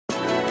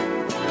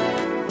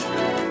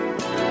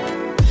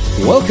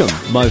Welcome,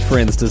 my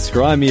friends, to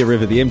Scry Me a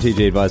River, the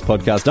MTG Advice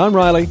Podcast. I'm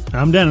Riley.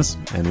 I'm Dennis.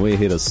 And we're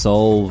here to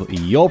solve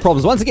your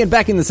problems. Once again,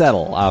 back in the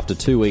saddle after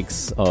 2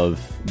 weeks of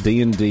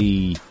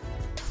D&D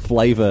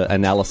flavor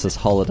analysis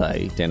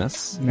holiday,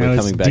 Dennis. Now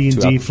it's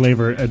D&D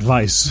flavor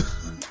advice.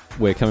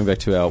 We're coming back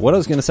to what I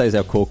was going to say is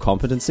our core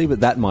competency, but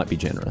that might be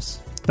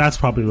generous. That's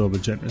probably a little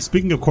bit generous.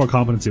 Speaking of core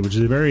competency, which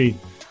is a very,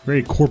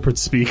 very corporate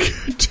speak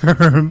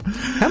term.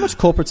 How much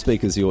corporate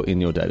speak is in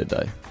your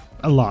day-to-day?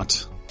 A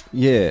lot.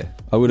 Yeah,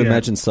 I would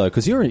imagine so,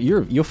 because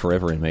you're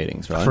forever in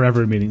meetings, right?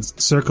 Forever in meetings.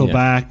 Circle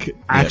back,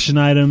 action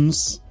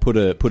items. Put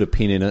a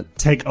pin in it.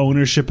 Take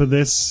ownership of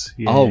this.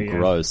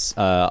 Gross.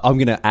 I'm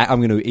gonna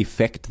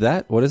effect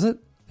that. What is it?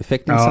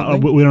 Effecting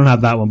something? We don't have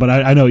that one, but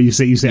I know you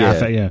say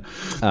affect. Yeah.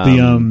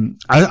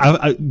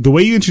 The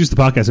way you introduce the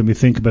podcast made me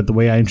think about the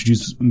way I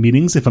introduce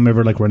meetings. If I'm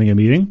ever like running a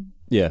meeting.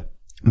 Yeah.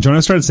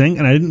 Jonah started saying,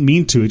 and I didn't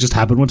mean to. It just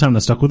happened one time, and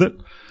I stuck with it.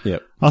 Yeah.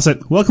 I'll say,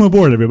 "Welcome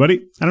aboard,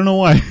 everybody." I don't know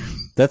why.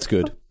 That's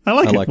good. I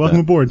like it.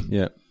 Welcome aboard.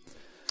 Yeah.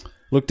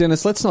 Look,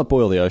 Dennis, let's not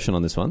boil the ocean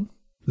on this one.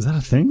 Is that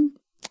a thing?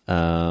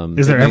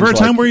 Is there ever a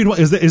time where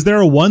is there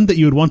a one that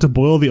you would want to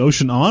boil the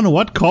ocean on?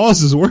 What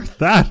cause is worth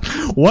that?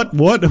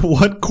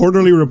 What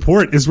quarterly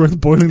report is worth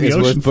boiling the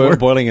ocean for?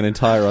 Boiling an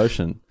entire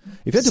ocean.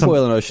 If you had to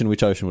boil an ocean,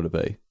 which ocean would it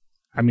be?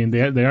 I mean,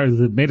 they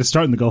made a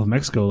start in the Gulf of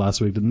Mexico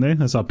last week, didn't they?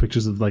 I saw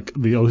pictures of like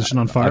the ocean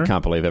on fire. I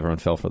can't believe everyone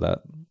fell for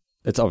that.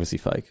 It's obviously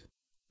fake.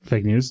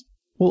 Fake news.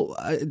 Well,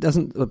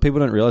 people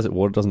don't realize that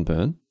water doesn't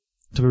burn.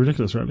 It's a bit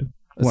ridiculous, really.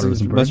 Water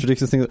doesn't burn. Most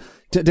ridiculous thing.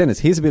 Dennis,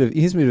 here's a bit of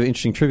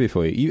interesting trivia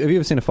for you. Have you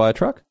ever seen a fire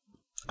truck?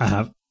 I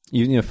have.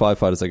 You know,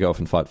 firefighters, they go off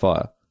and fight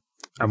fire.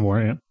 I'm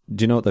aware, yeah.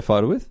 Do you know what they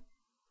fight it with?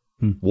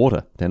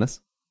 Water,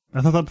 Dennis. I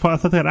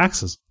thought they had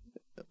axes.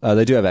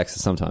 They do have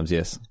axes sometimes,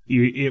 yes.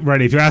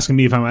 Right, if you're asking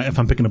me if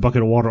I'm picking a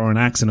bucket of water or an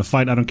axe in a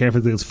fight, I don't care if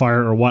it's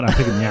fire or what, I'm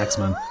picking the axe,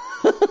 man.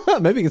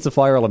 Maybe it's a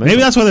fire element.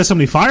 Maybe that's why there's so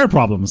many fire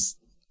problems.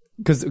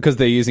 Because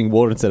they're using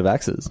water instead of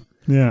axes.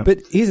 Yeah. But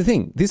here's the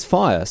thing. This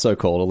fire,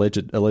 so-called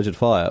alleged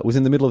fire, was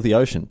in the middle of the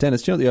ocean.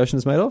 Dennis, do you know what the ocean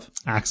is made of?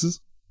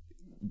 Axes.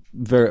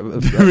 There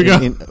we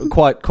go.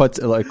 Quite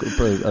a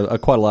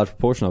large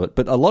proportion of it.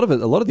 But a lot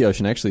of the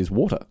ocean actually is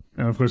water.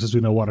 And of course, as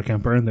we know, water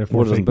can't burn,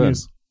 therefore water fake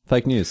news.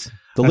 Fake news.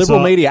 The liberal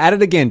media at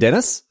it again,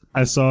 Dennis.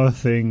 I saw a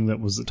thing that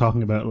was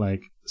talking about,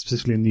 like,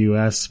 specifically in the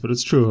US, but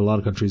it's true in a lot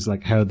of countries,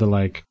 like how the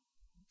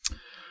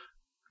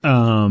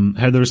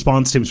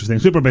response teams for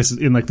things. People are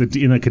basically in a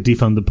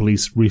defund the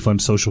police,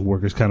 refund social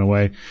workers kind of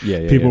way.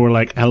 People were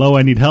like, "Hello,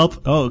 I need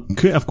help." Oh,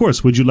 of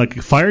course. Would you like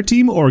a fire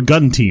team or a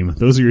gun team?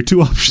 Those are your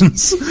two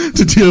options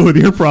to deal with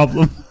your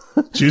problem.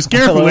 Choose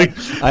carefully.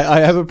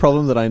 I have a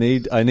problem that I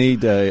need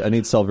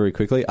solved very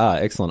quickly.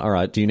 Excellent. All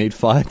right. Do you need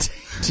fire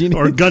team?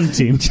 Or a gun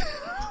team?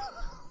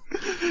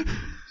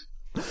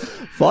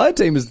 Fire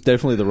team is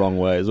definitely the wrong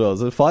way as well.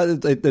 So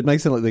it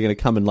makes it sound like they're going to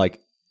come and like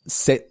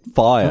set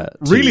fire.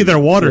 Really, they're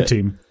water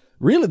team.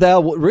 Really, they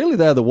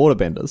are the water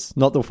benders,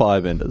 not the fire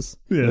benders.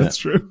 Yeah, that's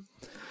true.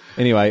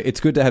 Anyway, it's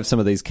good to have some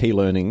of these key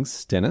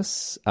learnings,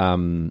 Dennis. Key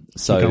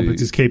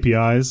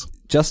KPIs,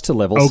 just to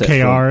level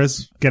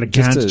OKRs, get a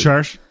Gantt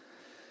chart.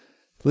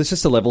 Let's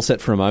just a level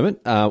set for a moment.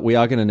 We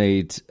are going to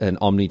need an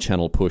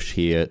omni-channel push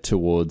here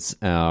towards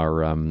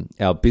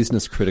our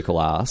business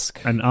critical ask.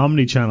 An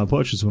omni-channel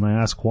push is when I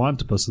ask Juan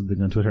to post something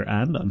on Twitter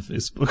and on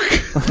Facebook.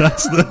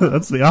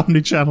 that's the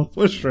omni-channel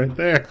push right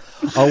there.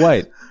 Oh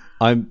wait,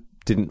 I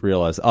didn't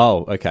realize.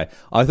 Oh, okay.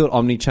 I thought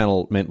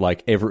omni-channel meant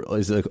like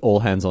is an all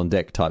hands on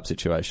deck type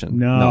situation.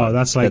 No,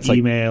 that's like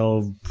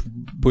email,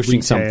 pushing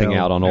retail, something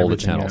out on all the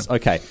channels. Yeah.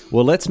 Okay,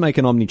 well, let's make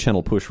an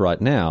omni-channel push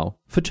right now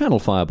for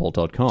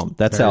channelfireball.com.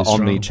 That's very our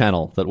strong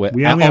omni-channel that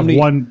we only have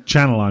one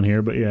channel on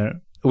here, but yeah.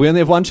 We only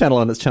have one channel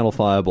on, it's Channel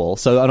Fireball.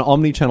 So an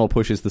omni-channel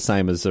push is the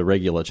same as a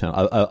regular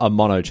channel, a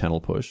mono-channel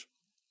push.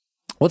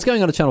 What's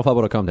going on at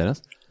channelfireball.com,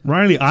 Dennis?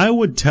 Riley, I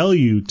would tell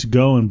you to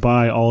go and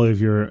buy all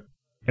of your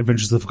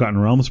Adventures of the Forgotten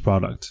Realms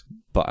product.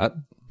 But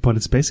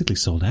it's basically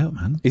sold out,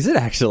 man. Is it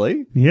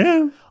actually?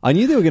 Yeah. I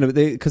knew they were going to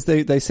be, because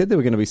they said there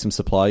were going to be some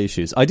supply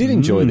issues. I did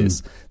enjoy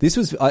this. This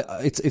was,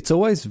 it's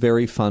always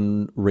very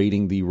fun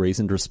reading the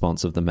reasoned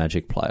response of the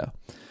Magic player.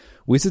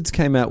 Wizards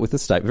came out with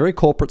a very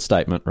corporate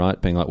statement,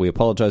 right? Being like, we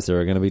apologize,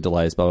 there are going to be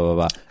delays, blah, blah,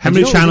 blah, blah. How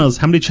many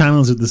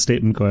channels did the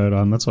statement go out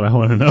on? That's what I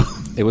want to know.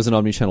 It was an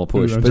omni-channel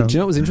push. But do you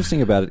know what was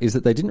interesting about it is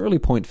that they didn't really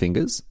point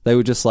fingers. They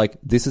were just like,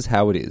 this is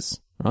how it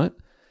is, right?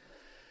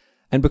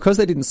 And because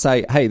they didn't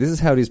say, hey, this is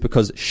how it is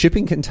because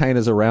shipping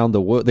containers around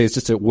the world, there's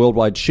just a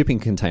worldwide shipping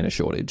container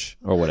shortage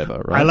or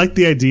whatever, right? I like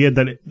the idea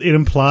that it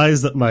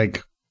implies that,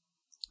 like,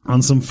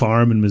 on some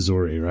farm in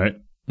Missouri, right?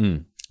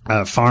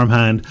 A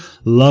farmhand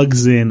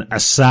lugs in a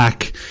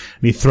sack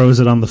and he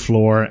throws it on the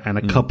floor and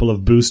a couple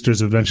of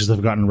boosters of Adventures of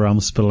the Forgotten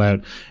Realms spill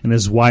out. And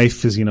his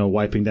wife is,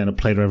 wiping down a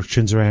plate or whatever,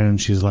 turns around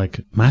and she's like,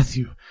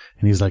 Matthew.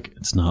 And he's like,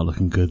 it's not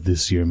looking good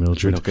this year,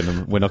 Mildred.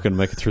 We're not going to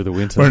make it through the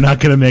winter. We're not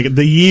going to make it.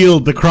 The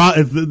yield, the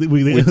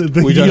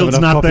yield's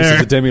not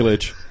there. Of the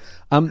Demilich.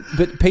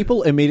 But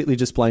people immediately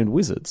just blamed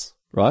Wizards,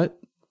 right?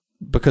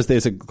 Because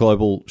there's a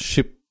global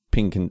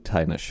shipping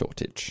container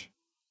shortage.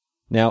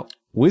 Now,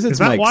 Wizards Is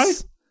that why?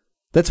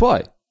 That's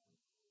why.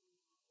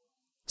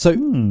 So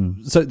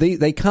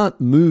they can't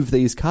move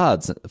these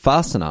cards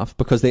fast enough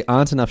because there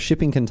aren't enough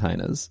shipping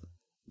containers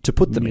to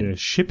put them You need in. a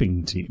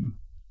shipping team.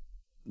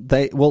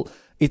 Get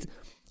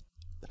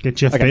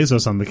Jeff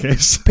Bezos on the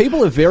case.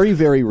 People are very,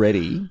 very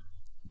ready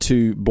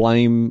to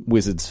blame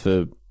Wizards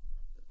for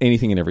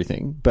anything and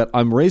everything, but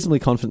I'm reasonably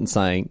confident in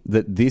saying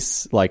that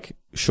this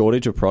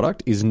shortage of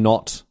product is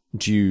not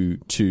due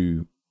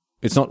to.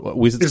 It's not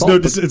Wizards'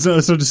 fault. It's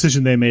no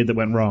decision they made that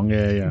went wrong.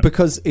 Yeah.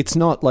 Because it's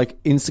not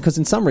because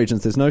in some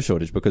regions there's no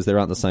shortage because there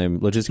aren't the same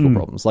logistical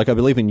problems. I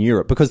believe in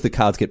Europe, because the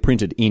cards get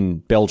printed in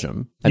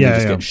Belgium and then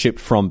just get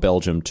shipped from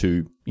Belgium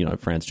to,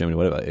 France, Germany,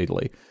 whatever,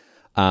 Italy.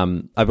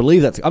 I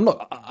believe that's, I'm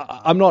not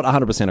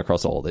 100%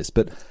 across all of this,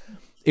 but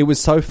it was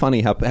so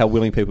funny how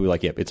willing people were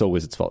like, yep, it's all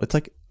Wizards' fault. It's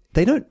like,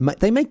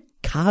 they make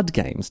card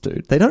games,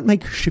 dude. They don't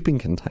make shipping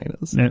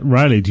containers.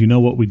 Riley, do you know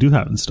what we do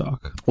have in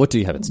stock? What do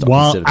you have in stock?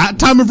 Well, at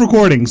time of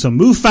recording, so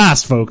move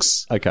fast,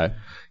 folks. Okay.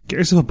 Get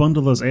yourself a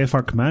bundle of those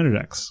AFR Commander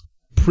decks.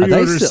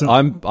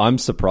 I'm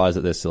surprised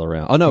that they're still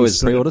around. Oh no,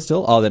 is pre-order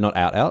still? Oh, they're not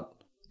out?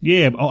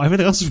 Yeah. Oh,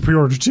 everything else is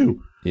pre-order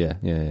too. Yeah.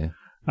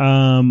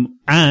 And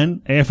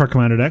AFR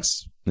Commander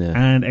decks. Yeah.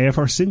 And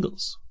AFR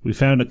singles. We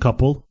found a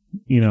couple,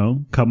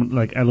 coming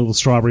like a little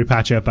strawberry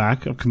patch out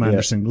back of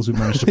Commander singles we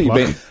managed to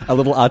pluck. A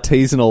little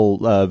artisanal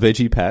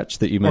veggie patch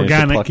that you managed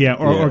to pluck.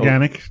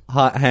 Organic.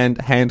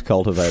 Hand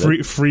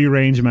cultivated. Free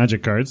range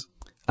Magic cards.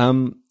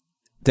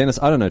 Dennis,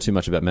 I don't know too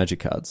much about Magic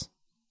cards.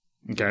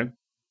 Okay.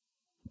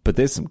 But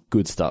there's some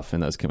good stuff in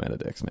those Commander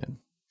decks, man.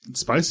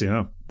 It's spicy,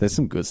 huh? There's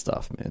some good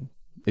stuff, man.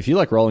 If you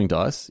like rolling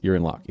dice, you're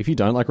in luck. If you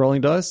don't like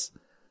rolling dice,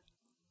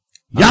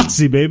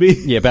 Yahtzee,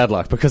 baby. Yeah, bad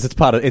luck, because it's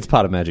part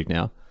of Magic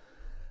now.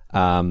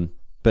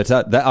 But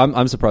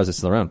I'm surprised they're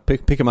still around.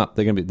 Pick them up.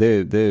 They're gonna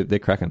be they're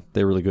cracking.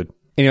 They're really good.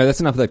 Anyway,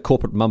 that's enough of that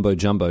corporate mumbo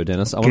jumbo,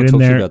 Dennis. I want to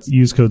talk to you about.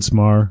 Use code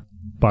SMAR.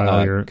 Buy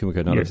all your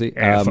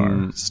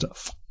AFR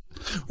stuff.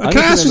 Can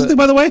I ask you something,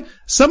 by the way?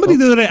 Somebody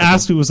the other day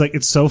asked me, was like,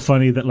 it's so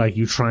funny that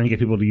you try and get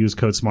people to use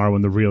code SMAR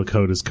when the real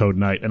code is code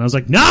night. And I was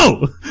like,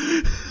 no!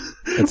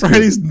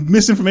 These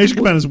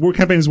misinformation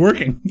campaign is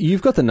working.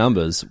 You've got the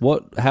numbers.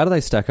 How do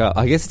they stack up?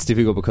 I guess it's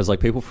difficult because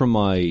people from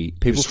my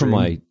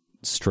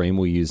stream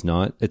will use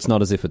night. It's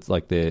not as if it's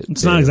like they're...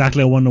 It's not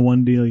exactly a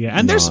one-to-one deal, yeah.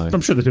 And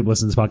I'm sure there's people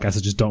listening to this podcast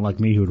that just don't like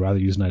me who would rather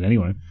use night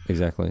anyway.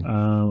 Exactly.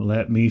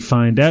 Let me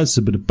find out.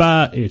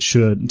 It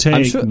shouldn't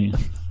take me.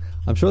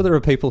 I'm sure there are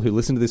people who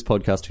listen to this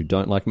podcast who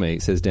don't like me,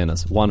 says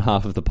Dennis, one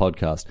half of the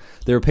podcast.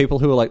 There are people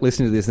who are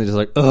listening to this and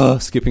they're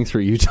just skipping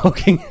through you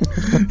talking.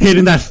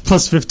 Hitting that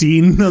plus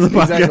 15 on the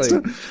podcast.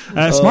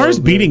 Exactly. Smart is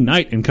beating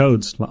Knight in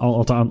codes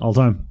all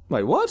time.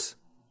 Wait, what?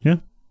 Yeah.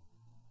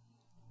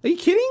 Are you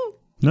kidding?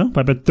 No,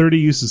 by about 30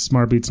 uses,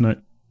 Smart beats Knight.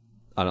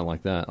 I don't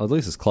like that. At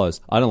least it's close.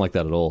 I don't like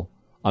that at all.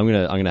 I'm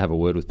gonna have a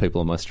word with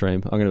people on my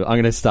stream. I'm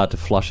gonna start to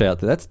flush out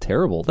that. That's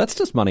terrible. That's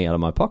just money out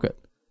of my pocket.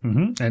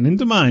 Mm-hmm. And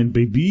into mine,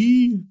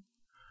 baby.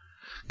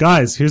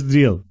 Guys, here's the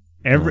deal.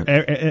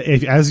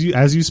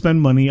 As you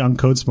spend money on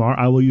Code SMART,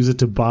 I will use it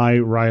to buy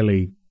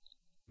Riley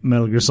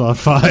Metal Gear Solid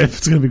 5.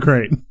 It's going to be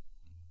great.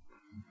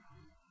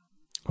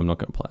 I'm not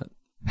going to play it.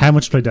 How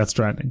much to play Death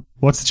Stranding?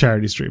 What's the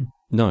charity stream?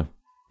 No,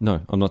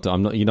 I'm not.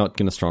 You're not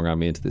going to strong arm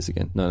me into this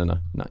again. No.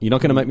 You're not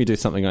going to make me do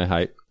something I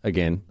hate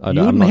again.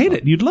 You wouldn't hate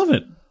it. You'd love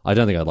it. I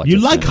don't think I'd like. You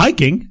like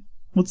hiking?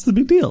 What's the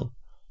big deal?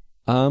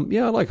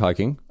 Yeah, I like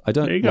hiking. I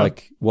don't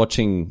like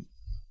watching.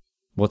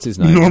 What's his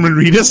name? Norman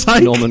Reedus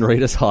hike. Norman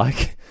Reedus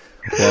hike.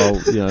 Well,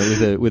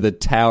 with a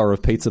tower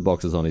of pizza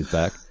boxes on his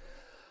back.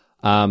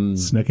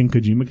 Snacking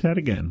Kojima cat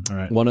again. All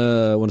right. Want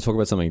to talk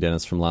about something,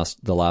 Dennis, from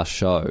the last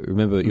show.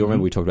 Remember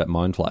we talked about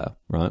Mind Flayer,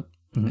 right?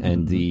 Mm-hmm.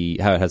 And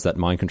how it has that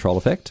mind control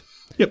effect.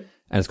 Yep.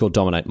 And it's called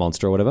Dominate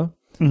Monster or whatever.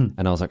 Mm-hmm.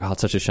 And I was like,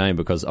 it's such a shame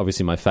because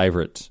obviously my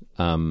favorite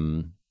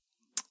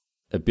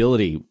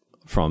ability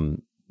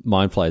from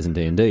Mind Flayers in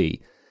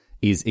D&D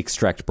is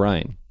Extract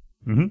Brain.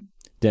 Mm-hmm.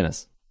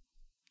 Dennis,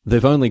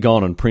 they've only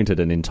gone and printed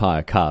an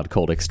entire card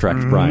called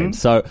Extract Brain.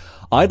 So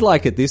I'd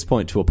like at this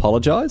point to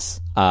apologize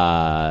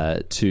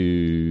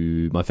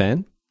to my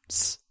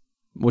fans.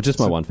 Well, just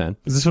my one fan.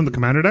 Is this from the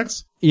Commander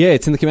decks? Yeah,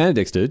 it's in the Commander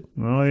decks, dude.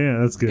 Oh, yeah,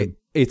 that's good.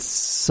 It's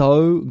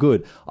so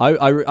good.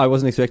 I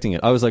wasn't expecting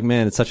it. I was like,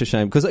 man, it's such a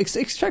shame. Because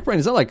Extract Brain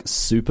is not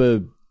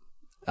super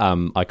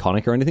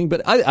iconic or anything,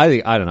 but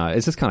I don't know.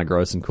 It's just kind of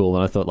gross and cool.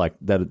 And I thought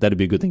that'd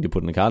be a good thing to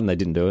put in a card, and they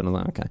didn't do it. And I'm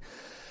like, okay.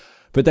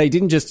 But they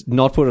didn't just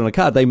not put it on a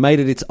card. They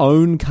made it its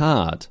own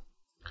card.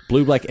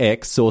 Blue, black,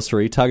 X,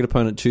 sorcery. Target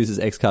opponent chooses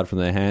X card from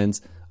their hand.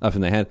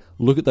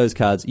 Look at those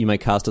cards. You may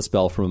cast a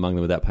spell from among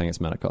them without paying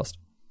its mana cost.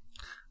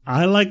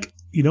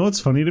 What's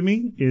funny to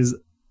me is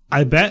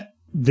I bet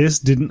this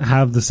didn't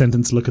have the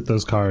sentence "look at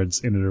those cards"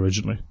 in it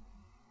originally.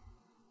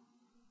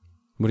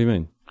 What do you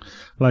mean?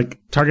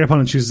 Target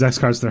opponent chooses X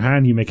cards to their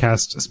hand. You may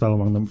cast a spell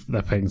among them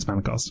without paying its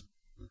mana cost.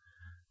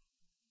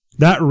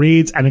 That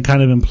reads, and it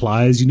kind of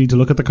implies you need to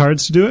look at the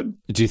cards to do it.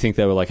 Do you think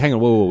they were like, hang on,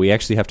 whoa, we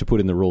actually have to put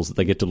in the rules that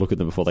they get to look at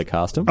them before they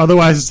cast them?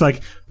 Otherwise, it's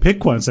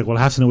pick one. It's I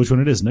have to know which one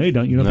it is. No, you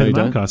don't. You don't pay the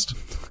mana cost.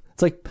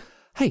 It's like,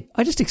 Hey,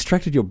 I just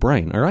extracted your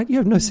brain, all right? You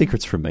have no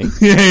secrets from me.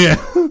 Yeah.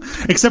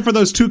 Except for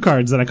those 2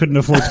 cards that I couldn't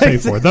afford to pay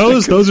for.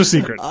 Those are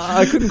secret.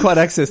 I couldn't quite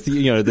access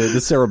the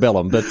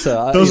cerebellum, but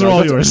those are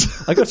all yours.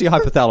 I got to your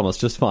hypothalamus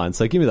just fine.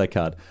 So give me that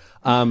card.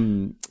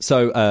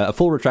 A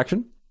full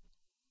retraction.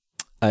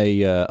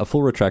 A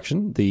full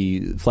retraction.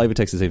 The flavor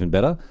text is even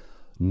better.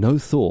 No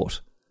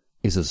thought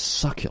is as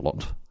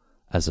succulent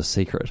as a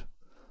secret.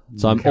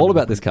 So I'm all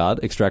about this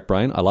card, Extract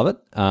Brain. I love it.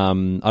 I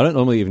don't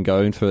normally even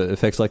go in for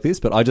effects like this,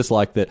 but I just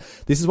like that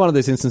this is one of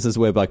those instances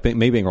where like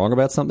me being wrong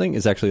about something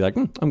is actually like,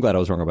 I'm glad I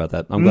was wrong about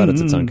that. I'm glad it's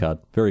its own card.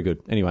 Very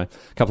good. Anyway,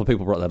 a couple of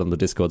people brought that on the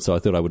Discord, so I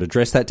thought I would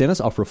address that, Dennis.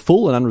 Offer a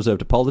full and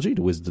unreserved apology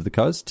to Wizards of the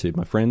Coast, to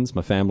my friends,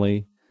 my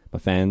family, my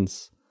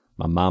fans,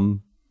 my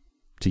mum,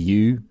 to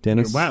you,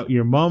 Dennis. Wow,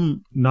 your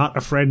mum, not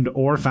a friend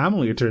or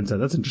family, it turns out.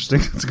 That's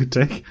interesting. That's a good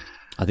take.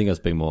 I think I was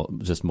being more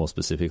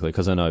specifically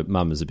because I know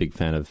Mum is a big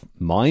fan of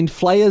Mind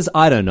Flayers.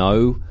 I don't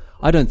know.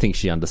 I don't think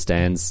she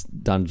understands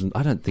Dungeons.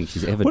 I don't think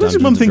she's ever. What does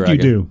your mum think you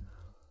do?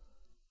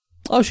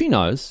 Oh, she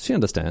knows. She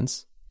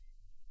understands.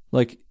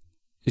 Like,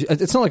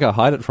 it's not like I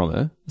hide it from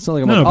her. It's not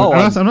like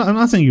I'm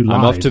not saying you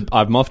lied.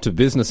 I'm off to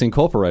Business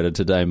Incorporated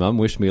today, Mum.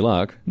 Wish me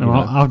luck. No,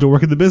 I'll have to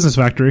work at the business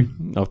factory.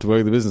 I'll have to work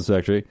at the business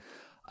factory.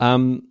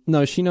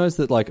 No, she knows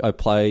that like I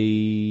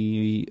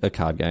play a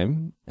card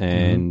game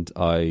and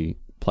I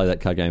play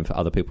that card game for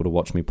other people to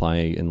watch me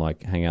play and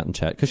like hang out and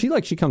chat because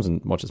she comes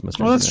and watches my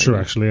streams. Oh, that's true,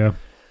 actually. Yeah.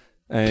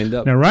 And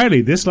now,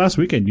 Riley, this last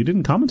weekend you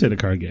didn't commentate a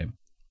card game.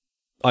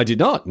 I did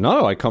not.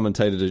 No, I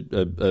commentated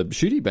a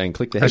shooty bang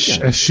click the head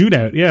game. A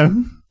shootout. Yeah.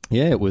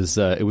 Yeah, it was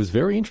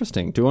very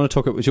interesting. Do you want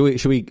to talk?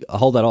 Should we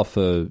hold that off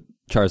for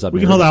Charizard? We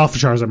can hold that off for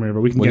Charizard Mirror,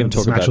 but we can get into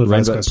some actual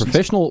advanced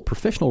questions.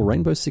 Professional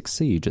Rainbow Six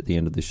Siege at the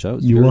end of this show.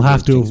 You will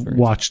have to have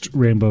watched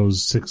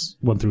Rainbows 6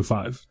 1 through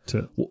 5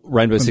 to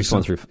Rainbow 6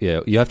 1 through.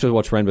 Yeah, you have to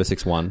watch Rainbow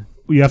 6 1.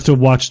 You have to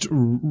watch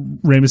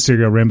Rey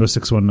Mysterio Rainbow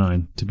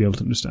 619 to be able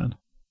to understand.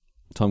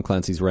 Tom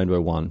Clancy's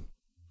Rainbow 1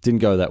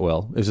 didn't go that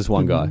well. It was just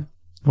one guy.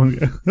 One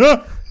guy.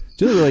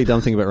 Do you know the really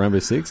dumb thing about Rainbow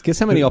Six? Guess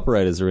how many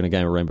operators are in a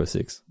game of Rainbow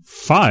Six?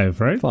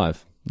 5, right?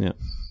 5.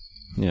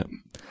 Yeah.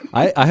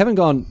 I haven't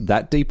gone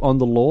that deep on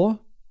the lore.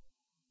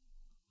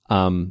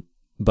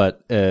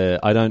 But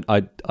I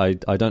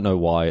don't know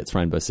why it's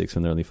Rainbow Six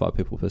when there are only 5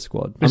 people per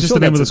squad. It's just the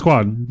name of the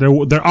squad.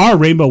 There are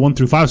Rainbow 1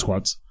 through 5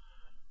 squads.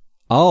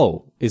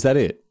 Oh, is that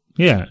it?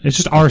 Yeah, it's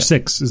just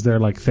R6 is their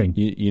like thing.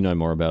 You know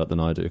more about it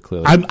than I do,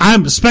 clearly.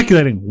 I'm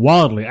speculating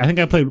wildly. I think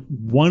I played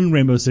one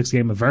Rainbow Six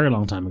game a very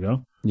long time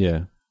ago.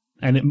 Yeah.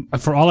 And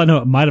for all I know,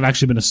 it might have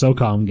actually been a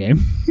SOCOM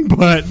game,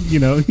 but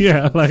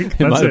yeah, like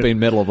it might have been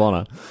Medal of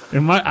Honor. It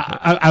might.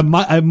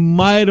 I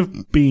might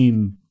have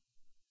been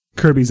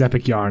Kirby's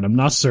Epic Yarn. I'm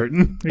not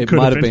certain. It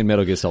might have been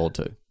Metal Gear Solid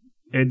 2.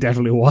 It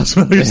definitely was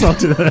Metal Gear Solid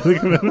 2.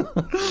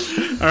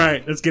 All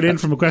right, let's get in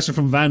from a question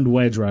from Van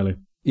Wedge, Riley.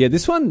 Yeah,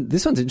 this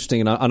one's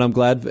interesting, and I'm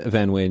glad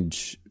Van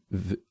Wedge.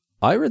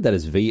 I read that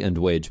as V and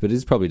Wedge, but it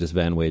is probably just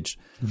Van Wedge.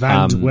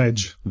 Van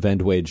Wedge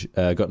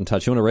got in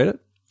touch. You want to read it?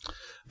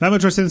 Van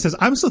Wedge says,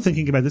 I'm still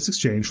thinking about this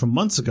exchange from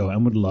months ago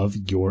and would love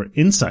your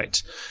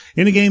insight.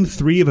 In a game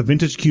 3 of a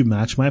Vintage Cube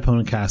match, my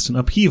opponent cast an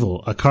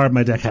Upheaval, a card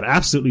my deck had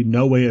absolutely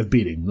no way of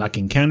beating,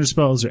 lacking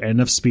counterspells or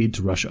enough speed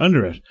to rush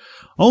under it.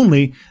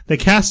 Only, they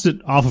cast it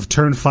off of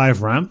turn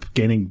 5 ramp,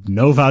 gaining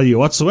no value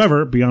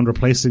whatsoever beyond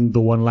replacing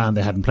the one land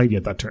they hadn't played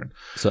yet that turn.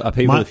 So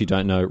Upheaval, if you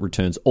don't know,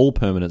 returns all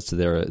permanents to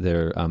their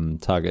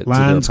target.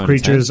 Lands, to their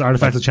creatures,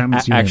 artifacts,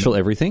 enchantments, actual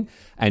everything.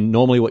 And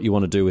normally what you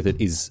want to do with it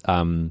is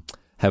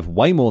have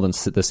way more than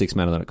the 6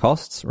 mana that it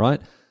costs,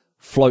 right?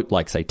 Float,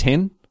 like, say,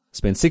 10,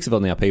 spend 6 of it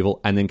on the Upheaval,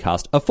 and then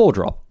cast a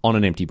 4-drop on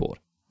an empty board.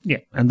 Yeah,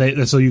 and they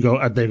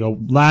go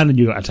land, and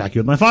you go attack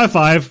you with my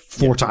 5/5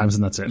 4 times,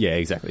 and that's it. Yeah,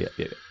 exactly.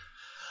 Yeah.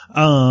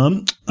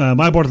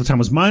 My board at the time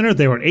was minor.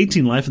 They were at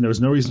 18 life, and there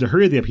was no reason to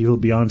hurry the Upheaval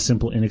beyond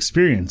simple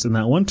inexperience. In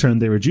that one turn,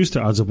 they reduced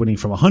their odds of winning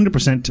from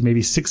 100% to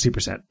maybe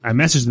 60%. I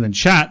messaged them in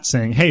chat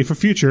saying, hey, for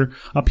future,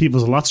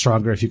 Upheaval's a lot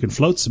stronger if you can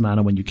float some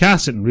mana when you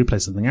cast it and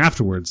replay something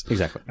afterwards.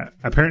 Exactly.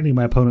 Apparently,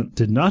 my opponent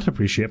did not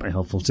appreciate my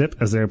helpful tip,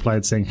 as they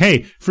replied saying,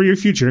 hey, for your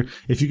future,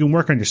 if you can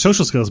work on your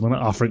social skills when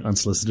offering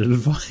unsolicited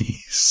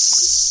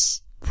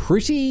advice.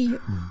 Pretty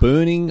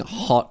burning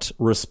hot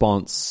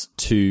response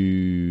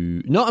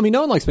to... No, I mean,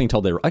 no one likes being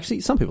told they're...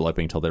 Actually, some people like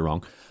being told they're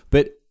wrong,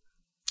 but...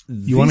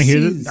 You want to hear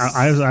this?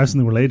 I have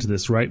something related to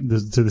this, right?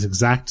 To this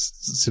exact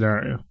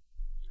scenario.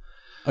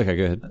 Okay,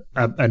 go ahead.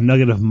 A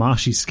nugget of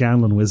Mashi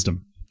Scanlan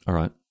wisdom. All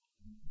right.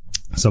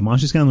 So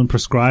Mashi Scanlan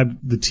prescribed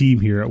the team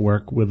here at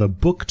work with a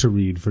book to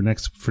read for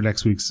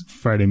next week's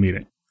Friday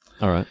meeting.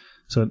 All right.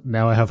 So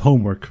now I have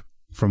homework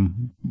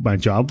from my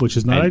job, which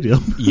is not ideal.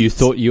 You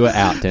thought you were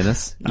out,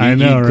 Dennis. I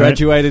know, you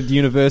graduated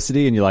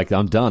university and you're like,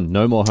 I'm done.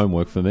 No more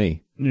homework for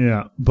me.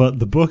 Yeah, but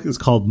the book is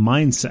called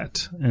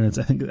Mindset, and it's,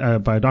 I think,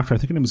 by a doctor. I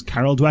think her name is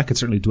Carol Dweck. It's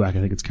certainly Dweck. I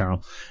think it's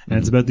Carol. And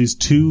it's about these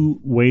two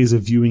ways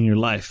of viewing your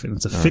life, and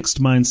it's a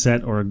fixed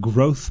mindset or a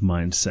growth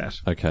mindset.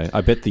 Okay,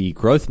 I bet the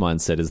growth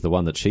mindset is the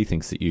one that she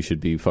thinks that you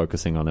should be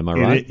focusing on. Am I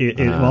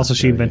right? Also,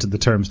 she invented the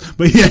terms,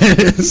 but yeah,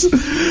 it is.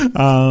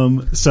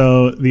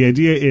 So the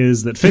idea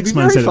is that fixed mindset.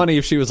 It'd be very funny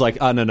if she was like,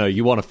 "Oh no,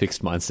 you want a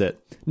fixed mindset.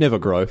 Never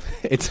grow.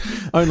 It's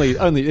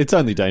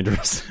only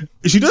dangerous."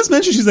 She does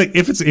mention she's like,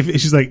 if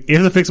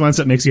the fixed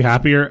mindset makes you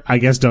happier, I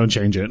guess don't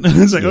change it.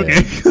 It's like,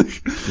 okay.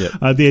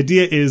 Yep. The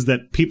idea is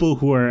that people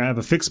who have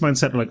a fixed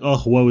mindset are like,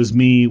 oh, woe is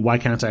me. Why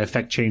can't I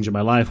affect change in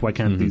my life? Why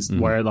can't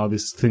why are all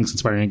these things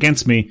conspiring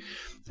against me?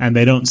 And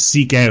they don't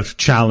seek out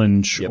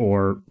challenge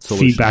or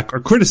feedback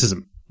or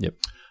criticism. Yep.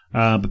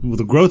 But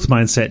with a growth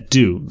mindset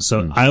do.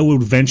 So I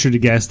would venture to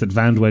guess that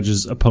Van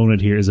Wedge's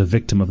opponent here is a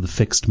victim of the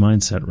fixed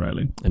mindset,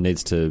 Riley. And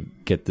needs to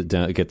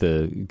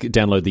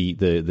download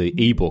the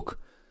ebook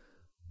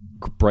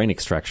Brain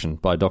Extraction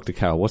by Dr.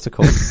 Carroll. What's it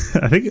called?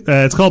 I think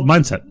it's called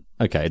Mindset.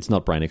 Okay, it's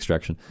not Brain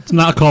Extraction. It's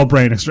not called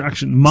Brain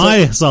Extraction.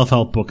 My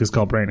self-help book is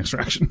called Brain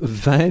Extraction.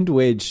 Van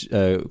Wedge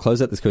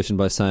closed out this question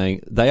by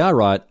saying, they are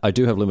right, I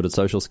do have limited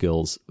social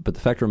skills, but the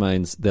fact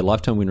remains their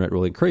lifetime win rate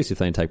will increase if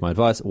they take my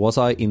advice. Was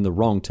I in the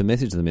wrong to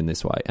message them in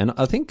this way? And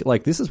I think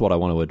this is what I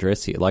want to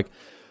address here.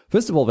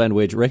 First of all, Van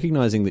Wedge,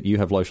 recognizing that you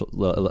have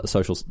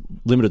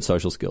limited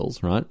social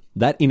skills, right?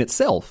 That in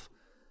itself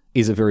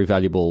is a very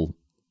valuable,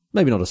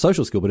 maybe not a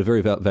social skill, but a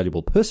very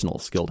valuable personal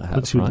skill to have.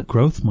 Puts you in the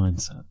growth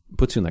mindset.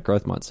 Puts you in that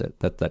growth mindset.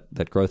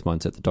 That growth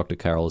mindset that Dr.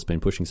 Carroll has been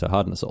pushing so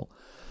hard on us all.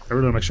 I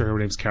really want to make sure her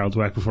name's Carol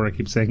Dweck before I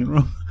keep saying it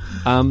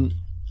wrong.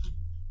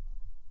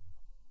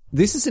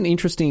 This is an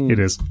interesting... It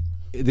is.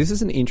 This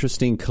is an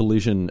interesting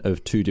collision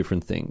of two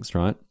different things,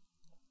 right?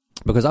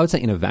 Because I would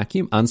say in a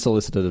vacuum,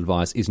 unsolicited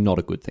advice is not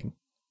a good thing.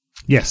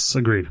 Yes,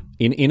 agreed.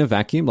 In a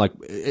vacuum, not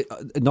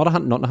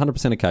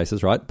 100% of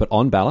cases, right? But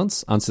on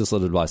balance,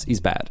 unsolicited advice is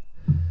bad.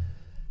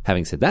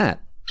 Having said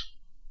that,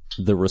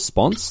 the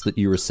response that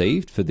you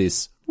received for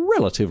this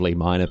relatively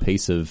minor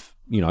piece of,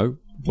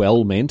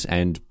 well-meant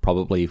and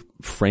probably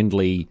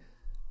friendly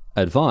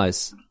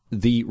advice,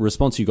 the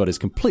response you got is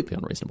completely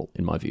unreasonable,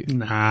 in my view.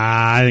 Nah,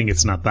 I think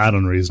it's not that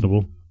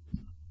unreasonable.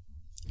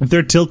 If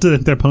they're tilted,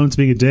 if their opponent's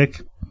being a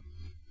dick,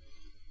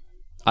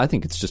 I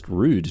think it's just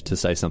rude to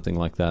say something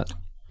like that.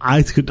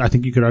 I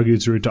think you could argue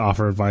it's rude to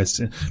offer advice.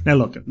 Now,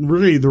 look,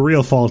 really, the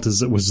real fault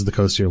was the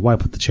Coaster. Why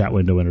put the chat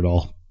window in at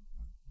all?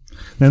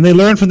 And they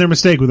learned from their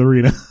mistake with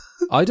Arena.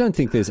 I don't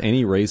think there's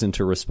any reason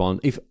to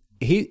respond.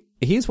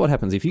 Here's what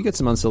happens. If you get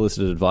some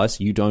unsolicited advice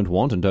you don't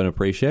want and don't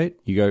appreciate,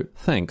 you go,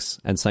 thanks,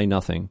 and say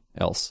nothing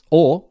else.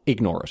 Or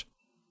ignore it.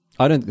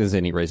 I don't think there's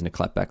any reason to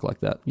clap back like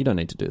that. You don't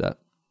need to do that.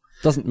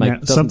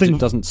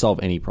 Doesn't solve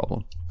any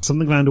problem.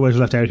 Something Van Wedge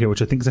left out here,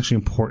 which I think is actually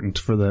important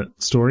for the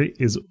story,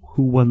 is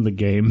who won the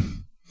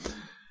game.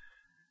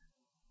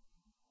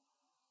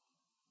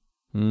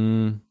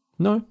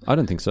 No, I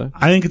don't think so.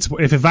 I think it's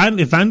if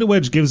Van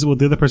Wedge gives what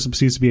the other person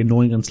perceives to be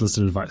annoying,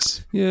 unsolicited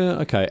advice. Yeah,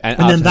 okay.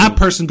 And then that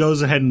person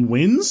goes ahead and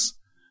wins.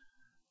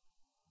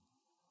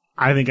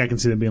 I think I can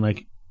see them being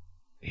like,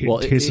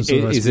 here's some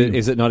sort of advice.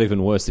 Is it not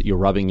even worse that you're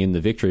rubbing in the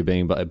victory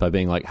by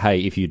being like, hey,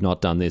 if you'd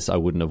not done this, I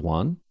wouldn't have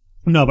won?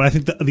 No, but I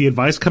think the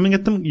advice coming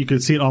at them, you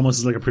could see it almost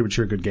as like a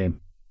premature good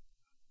game.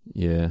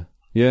 Yeah,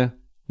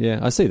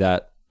 I see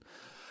that.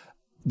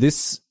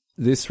 This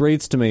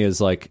reads to me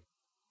as like,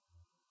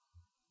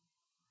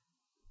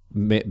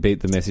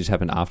 the message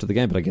happened after the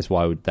game, but I guess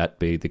why would that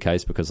be the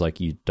case? Because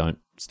you don't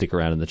stick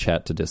around in the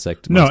chat to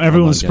dissect. No,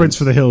 everyone sprints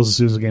for the hills as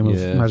soon as the game of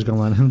Magic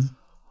Online ends.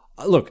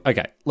 Look,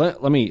 okay,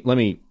 let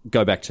me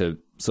go back to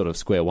sort of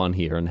square one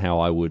here and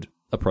how I would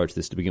approach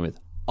this to begin with.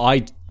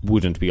 I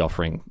wouldn't be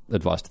offering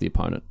advice to the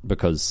opponent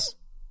because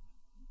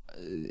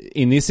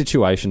in this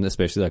situation,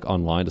 especially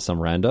online to some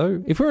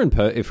rando, if we're in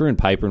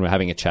paper and we're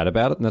having a chat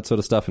about it and that sort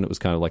of stuff, and it was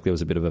kind of like there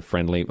was a bit of a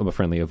friendlier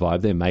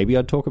vibe there, maybe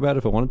I'd talk about it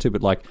if I wanted to,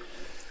 but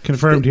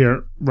confirmed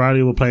here,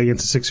 Riley will play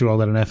against a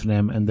 6-year-old at an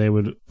F&M and they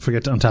would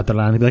forget to untap their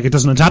land. He'd be like, it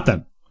doesn't untap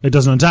then. It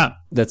doesn't untap.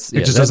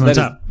 It just doesn't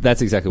untap.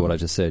 That's exactly what I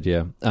just said,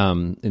 yeah.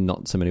 In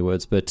not so many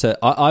words, but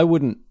I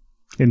wouldn't...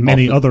 In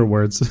many other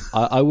words.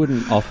 I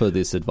wouldn't offer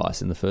this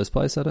advice in the first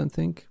place, I don't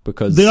think,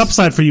 because... The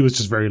upside for you is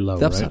just very low,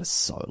 The upside is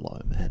so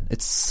low, man.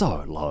 It's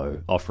so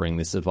low offering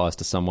this advice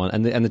to someone,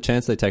 and the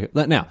chance they take it...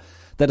 Now,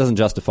 that doesn't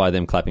justify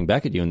them clapping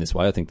back at you in this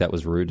way. I think that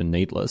was rude and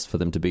needless for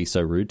them to be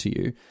so rude to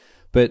you.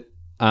 But...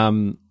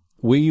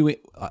 were you...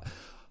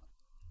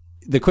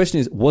 the question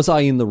is, was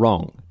I in the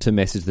wrong to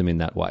message them in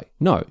that way?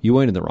 No, you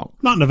weren't in the wrong.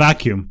 Not in a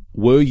vacuum.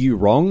 Were you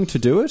wrong to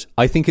do it?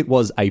 I think it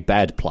was a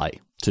bad play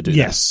to do that.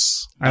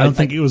 Yes. I don't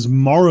think it was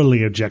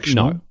morally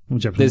objectionable. No.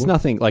 There's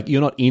nothing... you're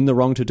not in the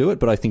wrong to do it,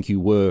 but I think you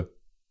were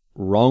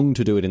wrong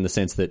to do it in the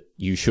sense that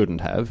you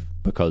shouldn't have,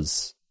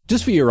 because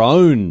just for your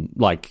own,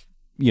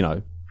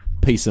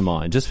 peace of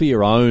mind, just for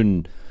your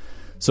own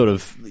sort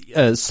of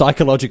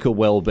psychological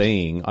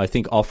well-being, I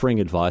think offering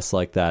advice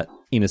like that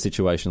in a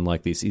situation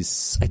like this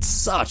it's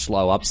such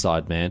low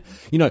upside, man.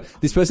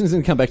 This person is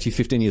going to come back to you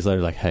 15 years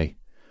later like, hey,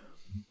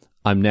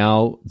 I'm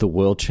now the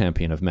world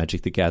champion of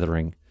Magic the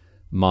Gathering.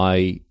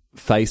 My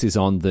face is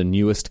on the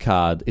newest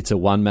card. It's a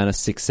 1-mana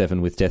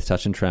 6/7 with Death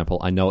Touch and Trample.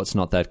 I know it's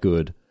not that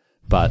good,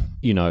 but,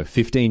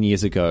 15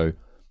 years ago,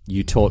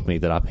 you taught me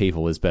that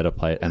upheaval is better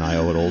played, and I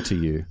owe it all to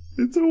you.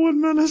 It's a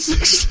 1-mana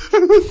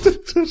 6/7 with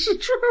Death Touch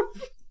and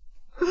Trample.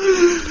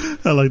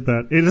 I like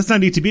that. It's not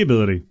an ETB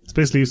ability. It's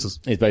basically useless.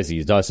 It's basically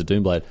your Dice of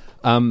Doomblade.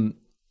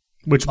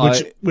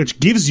 Which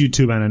gives you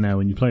 2 mana now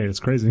when you play it. It's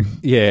crazy.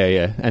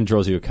 Yeah, and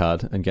draws you a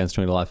card and gains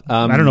 20 life.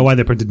 I don't know why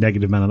they printed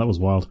negative mana. That was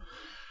wild.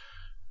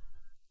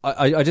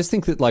 I just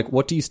think that,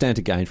 what do you stand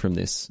to gain from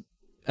this?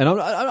 And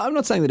I'm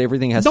not saying that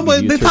everything has to be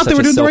viewed they thought they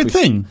were doing the right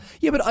thing.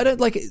 Yeah, but I don't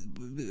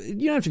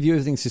you don't have to view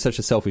everything through such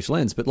a selfish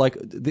lens, but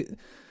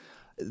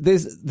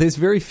there's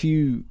very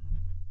few.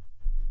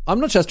 I'm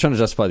not just trying to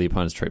justify the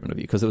opponent's treatment of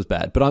you because it was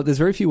bad, but there's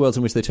very few worlds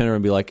in which they turn around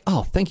and be like,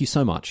 "Oh, thank you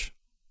so much."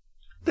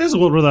 There's a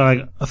world where they're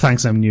like, oh,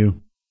 "Thanks, I'm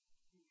new."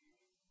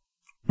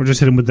 Or just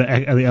hit him with the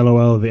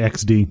LOL or the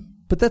XD.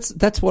 But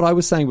that's what I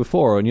was saying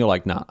before, and you're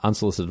like, "Nah,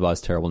 unsolicited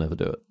advice, terrible, never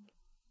do it."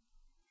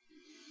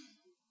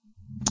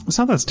 It's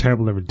not that's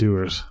terrible, never do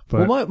it.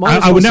 But well,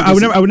 I would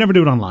never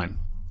do it online.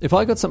 If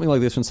I got something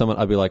like this from someone,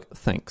 I'd be like,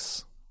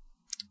 "Thanks,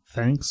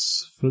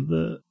 thanks for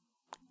the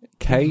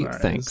advice.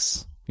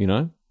 Thanks."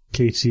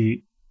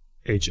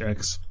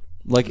 KTHX.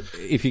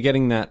 If you're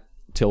getting that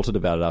tilted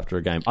about it after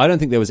a game, I don't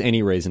think there was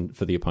any reason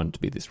for the opponent to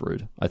be this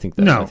rude. I think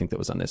that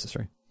was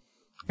unnecessary.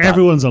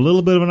 Everyone's a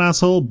little bit of an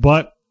asshole,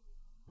 but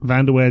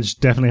Van de Wedge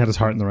definitely had his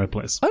heart in the right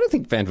place. I don't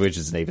think Van de Wedge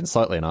is even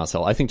slightly an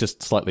asshole. I think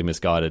just slightly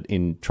misguided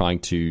in trying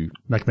to...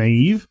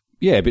 naive?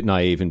 Yeah, a bit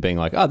naive in being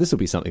like, this will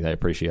be something they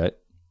appreciate.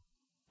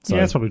 So,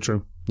 yeah, that's probably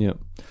true. Yeah.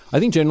 I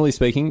think generally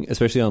speaking,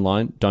 especially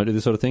online, don't do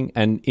this sort of thing.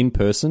 And in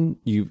person,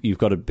 you've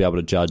got to be able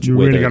to judge. You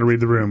really got to read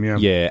the room, yeah.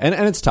 Yeah, and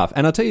it's tough.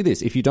 And I'll tell you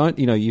this, if you don't,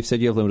 you've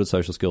said you have limited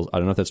social skills. I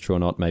don't know if that's true or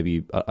not.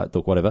 Maybe,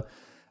 look, whatever.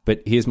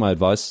 But here's my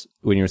advice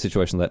when you're in a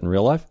situation like that in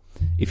real life.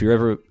 If you're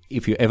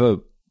ever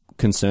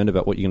concerned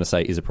about what you're going to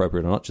say is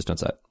appropriate or not, just don't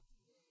say it.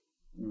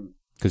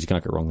 Because you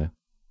can't go wrong there.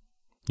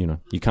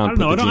 You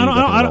can't.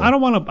 I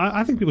don't want to.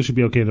 I think people should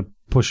be okay to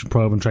push and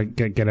probe and try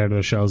to get out of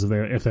their shells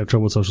if they have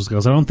trouble with social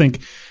skills. I don't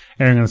think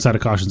erring on the side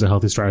of caution is a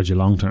healthy strategy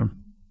long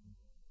term.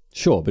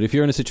 Sure, but if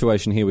you're in a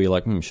situation here where you're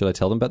like, should I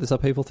tell them about this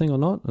upheaval thing or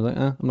not? I'm like,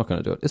 I'm not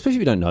going to do it. Especially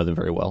if you don't know them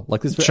very well.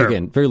 There's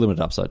again very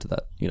limited upside to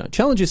that.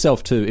 Challenge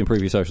yourself to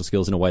improve your social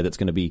skills in a way that's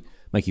going to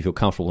make you feel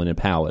comfortable and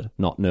empowered,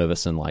 not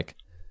nervous and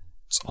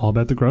It's all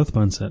about the growth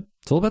mindset.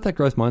 It's all about that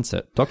growth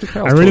mindset. Dr.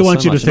 Carroll. I really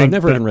want you to think. I've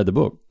never even read the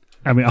book.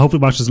 I mean, hopefully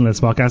Bosch doesn't let this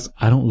podcast.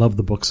 I don't love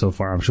the book so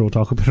far. I'm sure we'll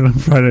talk about it on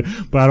Friday,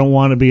 but I don't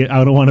want to be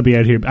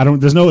out here.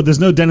 There's no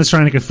Dennis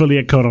Tranick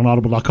affiliate code on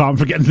audible.com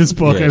for getting this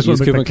book. Yeah,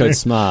 use coupon code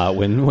SMART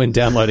when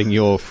downloading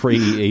your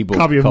free ebook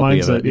copy of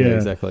Mindset. Yeah,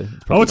 exactly.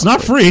 It's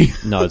not free.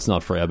 No, it's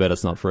not free. I bet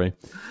it's not free.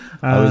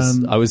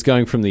 I was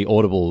going from the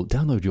Audible,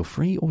 download your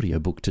free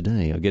audiobook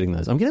today. I'm getting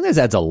those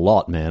ads a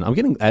lot, man. I'm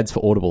getting ads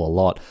for Audible a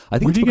lot. I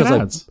think Where do you get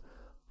ads?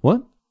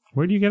 What?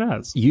 Where do you get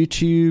ads?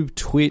 YouTube,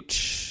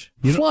 Twitch,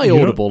 Fly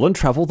Audible, and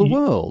travel the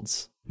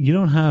worlds. You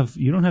don't have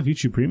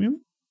YouTube Premium?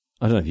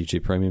 I don't have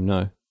YouTube Premium, no.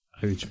 I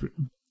have YouTube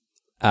Premium.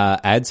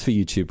 Ads for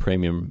YouTube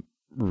Premium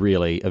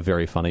really are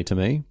very funny to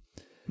me.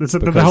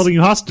 They're holding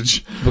you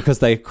hostage. Because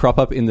they crop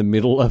up in the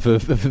middle of a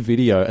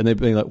video and they're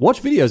being like,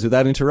 watch videos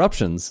without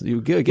interruptions.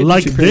 You get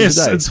like YouTube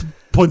this. Today.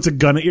 It points a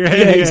gun at your head.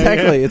 Yeah,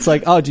 exactly. Yeah. It's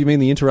like, do you mean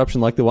the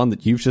interruption like the one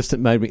that you've just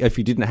made me? If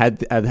you didn't had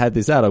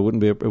this ad, it wouldn't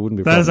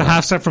be. That is a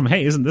half step from,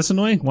 hey, isn't this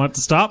annoying? Want it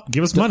to stop?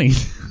 Give us money.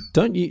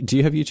 Do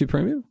you have YouTube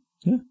Premium?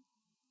 Yeah.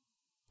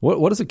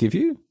 What does it give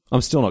you?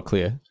 I'm still not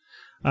clear.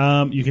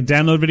 You can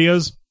download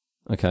videos.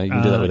 Okay, you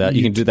can do that without.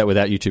 You can do that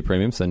without YouTube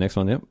Premium. So next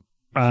one, yep.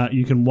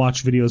 You can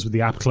watch videos with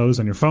the app closed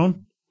on your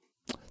phone.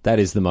 That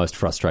is the most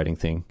frustrating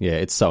thing. Yeah,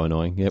 it's so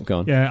annoying. Yep, go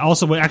on. Yeah.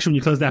 Also, when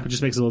you close the app, it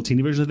just makes a little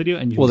teeny version of the video,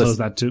 and you can close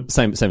that too.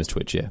 Same as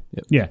Twitch. Yeah.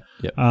 Yep. Yeah.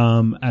 Yep.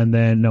 And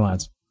then no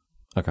ads.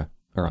 Okay.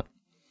 All right.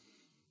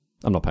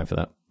 I'm not paying for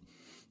that.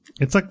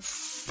 It's like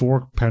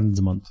 £4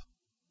 a month.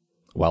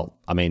 Well,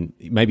 I mean,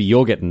 maybe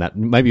you're getting that.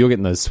 Maybe you're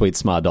getting those sweet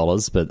smart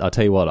dollars. But I'll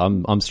tell you what,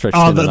 I'm stretched.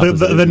 Oh,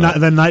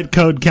 the night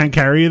code can't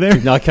carry you there.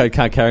 The night code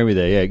can't carry me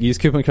there. Yeah, use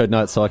coupon code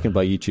NIGHT so I can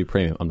buy YouTube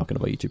Premium. I'm not going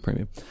to buy YouTube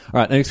Premium.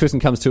 All right, the next question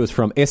comes to us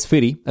from S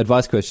Fitty.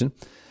 Advice question: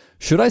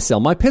 should I sell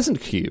my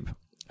peasant cube?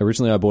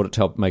 Originally, I bought it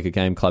to help make a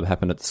game club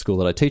happen at the school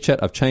that I teach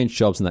at. I've changed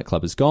jobs and that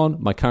club is gone.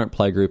 My current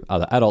playgroup are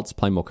the adults,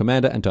 play more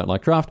Commander and don't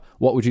like draft.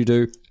 What would you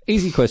do?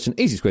 Easy question,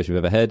 easiest question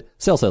we've ever had.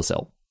 Sell.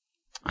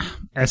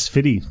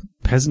 S50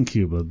 peasant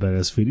cube, but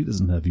S50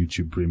 doesn't have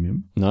YouTube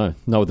Premium. No,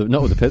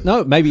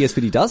 maybe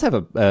S50 does have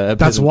a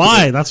That's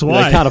why.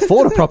 They can't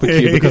afford a proper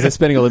cube because they're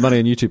spending all their money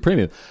on YouTube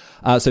Premium.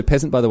 So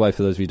peasant, by the way,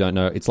 for those of you who don't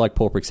know, it's like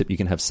pauper, except you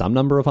can have some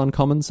number of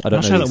uncommons. I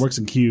don't know how that works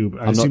in cube.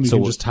 I assume you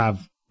can just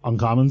have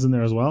uncommons in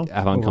there as well.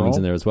 Have uncommons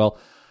in there as well.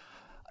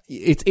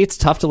 It's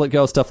tough to let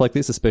go of stuff like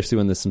this, especially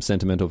when there's some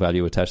sentimental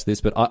value attached to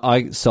this. But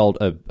I sold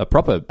a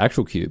proper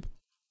actual cube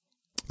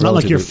Not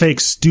like your relatively- fake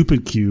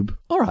stupid cube.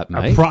 All right,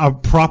 mate. A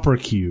proper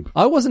cube.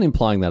 I wasn't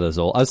implying that at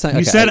all. I was saying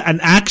You okay, said an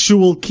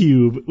actual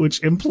cube,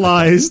 which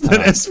implies that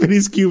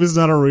Esfidy's cube is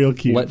not a real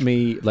cube. let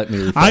me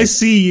rephrase. I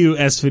see you,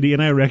 Esfidy,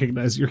 and I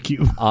recognize your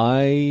cube.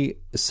 I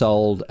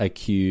sold a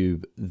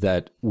cube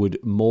that would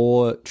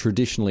more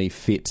traditionally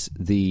fit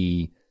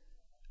the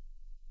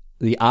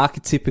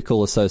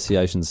archetypical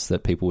associations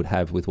that people would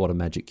have with what a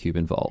magic cube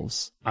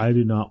involves. I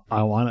do not.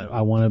 I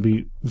want to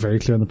be very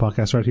clear on the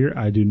podcast right here.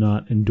 I do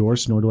not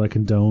endorse nor do I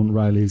condone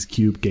Riley's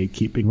cube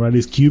gatekeeping.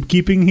 Riley's cube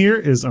keeping here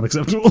is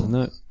unacceptable.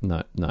 No.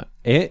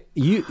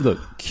 You look,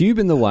 cube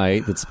in the way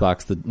that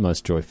sparks the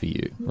most joy for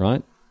you,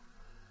 right?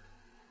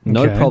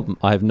 No Okay. problem.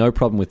 I have no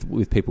problem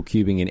with people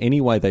cubing in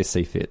any way they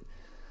see fit.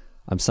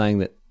 I'm saying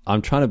that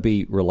I'm trying to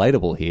be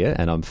relatable here,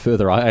 and I'm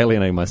further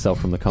alienating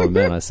myself from the common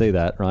man. I see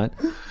that, right?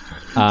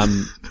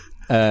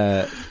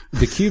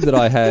 The cube that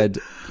I had,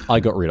 I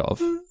got rid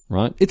of,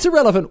 right? It's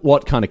irrelevant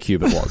what kind of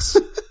cube it was.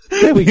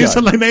 There we go. You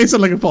sound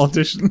like a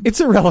politician. It's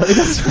irrelevant. It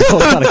doesn't matter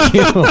what kind of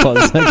cube it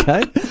was,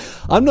 okay?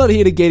 I'm not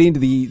here to get into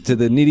the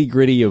nitty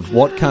gritty of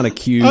what kind of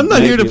cube. I'm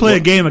not here to made play it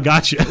a game of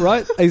gotcha.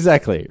 right?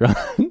 Exactly, right?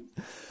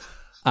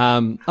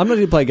 I'm not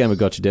here to play a game of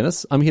gotcha,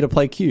 Dennis. I'm here to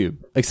play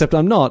cube. Except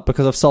I'm not,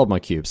 because I've sold my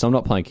cube, so I'm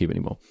not playing cube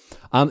anymore.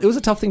 It was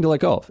a tough thing to let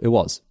go of. It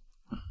was.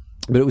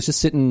 But it was just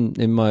sitting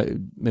in my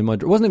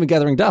it wasn't even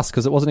gathering dust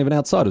because it wasn't even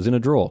outside. It was in a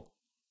drawer.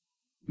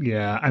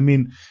 Yeah, I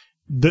mean,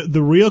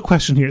 the real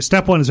question here,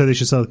 step one is whether they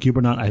should sell the cube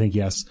or not. I think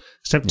yes.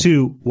 Step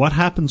two, what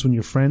happens when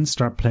your friends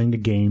start playing a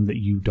game that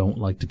you don't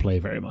like to play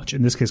very much?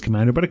 In this case,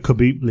 Commander, but it could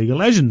be League of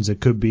Legends. It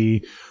could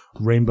be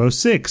Rainbow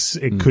Six.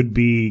 It could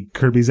be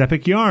Kirby's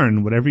Epic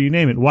Yarn, whatever you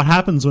name it. What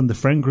happens when the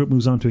friend group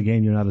moves on to a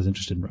game you're not as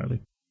interested in,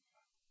 Riley?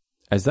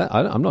 Is that?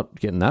 I'm not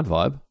getting that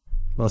vibe.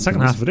 Well, the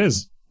second half of it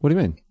is. What do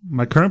you mean?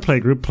 My current play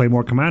group play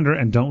more Commander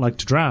and don't like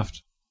to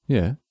draft.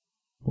 Yeah.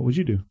 What would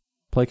you do?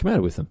 Play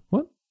Commander with them.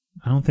 What?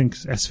 I don't think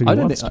SVD I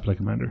don't wants thi- to play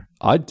Commander.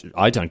 I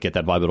don't get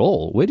that vibe at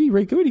all. Where do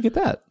you get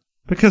that?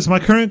 Because my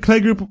current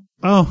play group,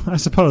 I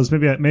suppose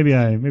maybe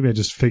I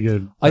just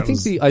figured. I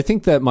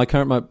think that my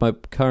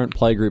current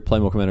play group, Play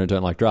More Commander and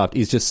Don't Like Draft,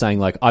 is just saying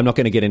like I'm not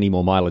going to get any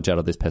more mileage out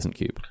of this peasant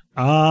cube.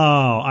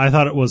 Oh, I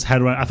thought it was how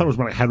do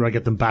I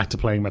get them back to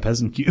playing my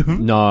peasant cube?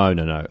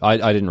 No.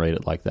 I didn't read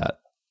it like that.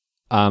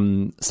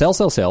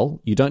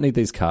 Sell. You don't need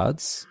these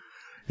cards.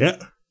 Yeah.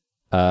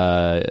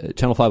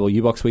 Channel Fireball,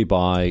 U-Box we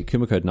buy,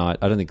 Kuma Code Knight.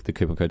 I don't think the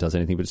coupon code does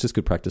anything, but it's just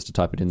good practice to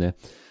type it in there.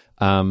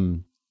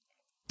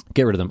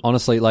 Get rid of them.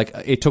 Honestly, like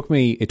it took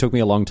me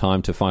a long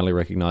time to finally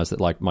recognize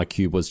that like my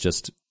cube was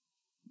just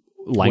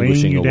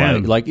languishing away.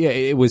 Down. Like yeah,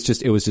 it was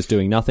just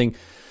doing nothing.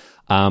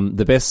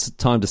 The best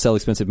time to sell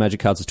expensive Magic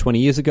cards was 20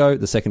 years ago.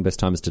 The second best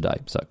time is today.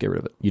 So get rid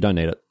of it. You don't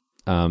need it.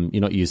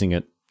 You're not using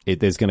it.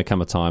 There's going to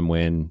come a time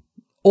when,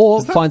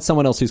 or find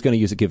someone else who's going to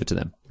use it. Give it to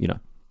them. You know,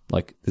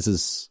 like this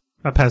is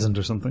A peasant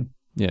or something.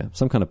 yeah,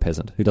 some kind of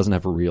peasant who doesn't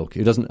have a real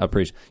cube, who doesn't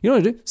appreciate. You know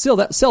what to do? Sell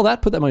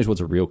that. Put that money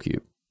towards a real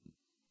cube,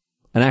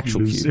 an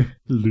actual cube.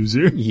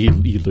 Loser. You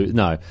lose.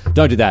 No,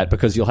 don't do that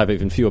because you'll have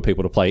even fewer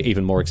people to play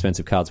even more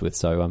expensive cards with.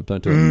 So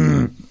don't do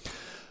it.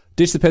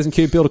 Ditch the peasant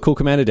cube, build a cool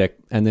commander deck,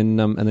 and then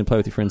play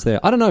with your friends there.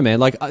 I don't know, man.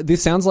 Like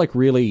this sounds like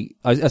really.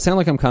 I sound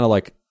like I'm kind of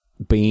like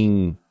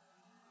being.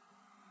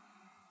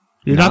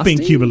 You're not being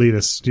nasty? cube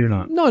elitist. You're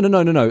not. No.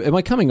 Am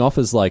I coming off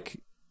as like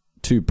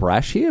too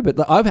brash here? But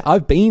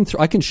I've been through.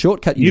 I can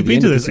shortcut you. You've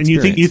been to this, and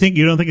you experience.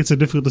 don't think it's a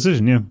difficult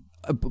decision. Yeah.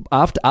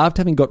 After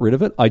having got rid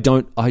of it, I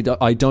don't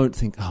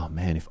think. Oh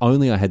man, if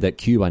only I had that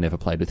cube, I never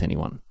played with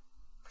anyone.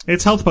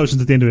 It's health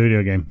potions at the end of a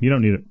video game. You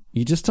don't need it.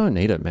 You just don't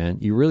need it, man.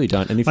 You really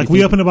don't. And if Like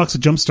we opened a box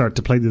of Jumpstart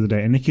to play the other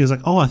day, and Nikki was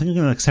like, "Oh, I think I'm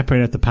gonna like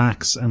separate out the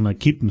packs and like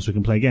keep them so we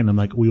can play again." I'm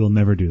like, "We will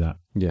never do that.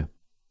 yeah,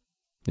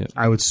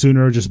 I would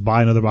sooner just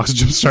buy another box of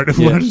Jumpstart if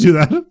we Yeah. wanted to do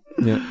that."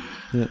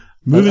 yeah.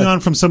 Moving on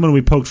from someone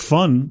we poked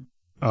fun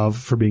of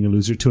for being a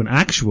loser to an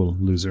actual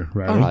loser,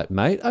 right? All right,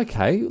 mate.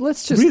 Okay,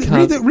 let's just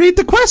Read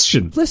the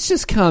question. let's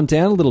just calm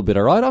down a little bit.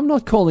 All right, I'm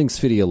not calling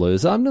Sviddy a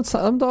loser. I'm not.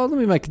 Let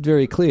me make it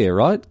very clear.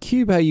 Right,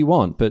 cube how you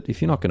want, but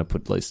if you're not going to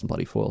put least and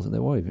bloody foils in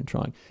there, why are you even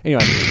trying?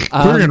 Anyway,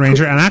 Korean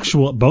Ranger, an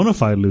actual bona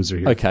fide loser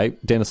here. okay,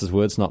 Dennis's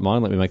words, not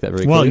mine. Let me make that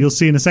very Well, clear. you'll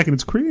see in a second.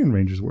 It's Korean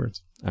Ranger's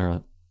words. All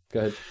right, go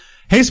ahead.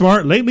 Hey,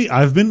 Smart. Lately,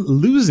 I've been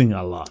losing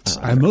a lot.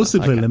 I mostly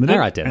play limited. All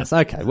right, Dennis.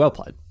 Okay, well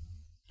played.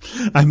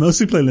 I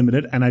mostly play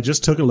limited, and I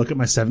just took a look at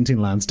my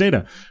 17 lands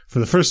data. For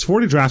the first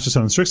 40 drafts or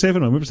so in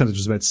Strixhaven, my win percentage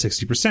was about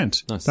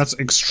 60%. Nice. That's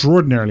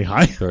extraordinarily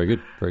high. Very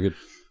good. Very good.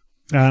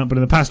 But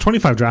in the past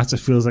 25 drafts, it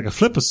feels like a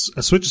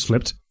switch has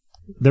flipped.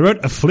 They wrote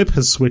a flip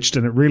has switched,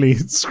 and it really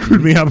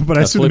screwed me up, but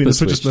I assume it flip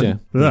means a has switch has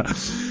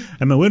flipped.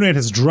 And my win rate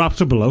has dropped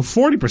to below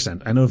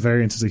 40%. I know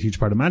variance is a huge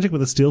part of Magic, but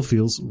it still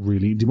feels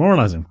really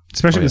demoralizing,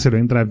 especially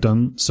considering that I've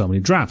done so many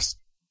drafts.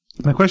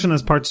 My question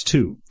has parts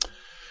 2.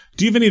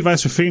 Do you have any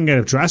advice for figuring out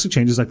if drastic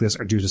changes like this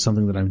are due to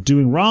something that I'm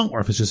doing wrong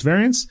or if it's just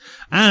variance?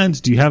 And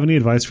do you have any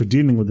advice for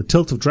dealing with the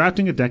tilt of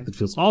drafting a deck that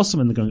feels awesome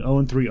and then going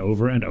 0-3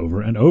 over and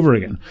over and over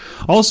again?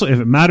 Also, if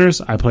it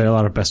matters, I play a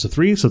lot of best of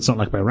 3, so it's not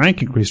like my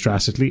rank increased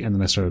drastically and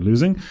then I started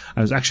losing.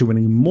 I was actually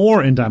winning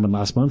more in Diamond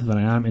last month than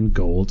I am in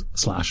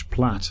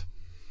Gold/Plat.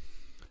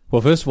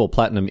 Well, first of all,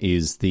 Platinum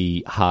is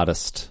the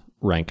hardest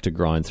rank to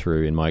grind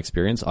through in my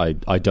experience. I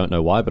don't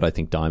know why, but I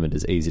think Diamond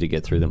is easier to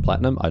get through than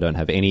Platinum. I don't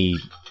have any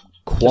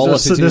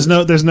qualitative...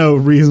 There's no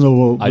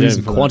reasonable I don't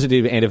reason have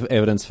quantitative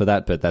evidence for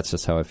that, but that's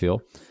just how I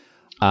feel.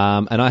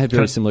 And I have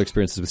very similar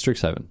experiences with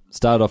Strixhaven.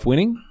 Started off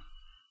winning,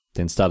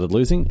 then started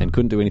losing, and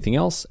couldn't do anything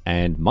else.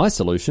 And my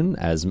solution,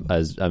 and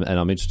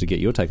I'm interested to get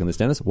your take on this,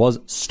 Dennis, was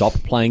stop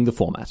playing the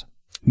format.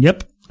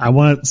 Yep. I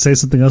want to say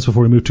something else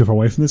before we move too far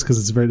away from this,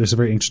 because there's a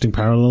very interesting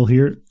parallel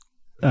here.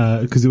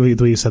 Because the way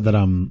you said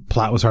that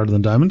Plat was harder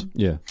than Diamond.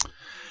 Yeah.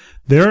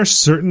 There are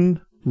certain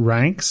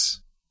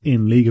ranks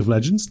in League of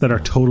Legends that are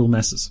total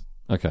messes.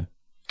 Okay.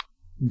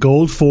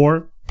 Gold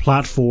 4,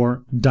 Plat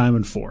 4,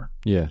 Diamond 4.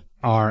 Yeah.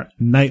 Are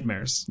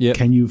nightmares. Yep.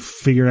 Can you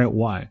figure out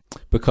why?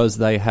 Because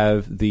they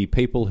have the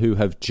people who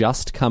have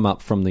just come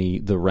up from the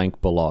rank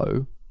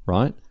below,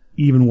 right?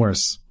 Even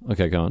worse.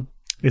 Okay, go on.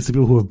 It's the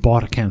people who have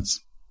bought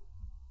accounts.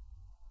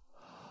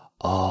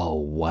 Oh,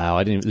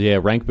 wow.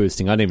 Rank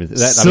boosting. I didn't even...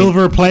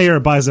 Silver player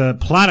buys a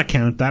Plat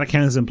account. That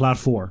account is in Plat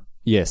 4.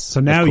 Yes. So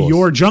now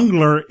your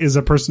jungler is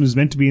a person who's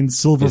meant to be in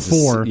Silver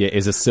 4.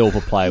 Is a silver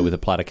player with a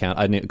Plat account.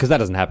 Because that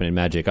doesn't happen in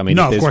Magic. I mean,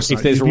 no, of course not.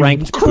 If there's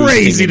rank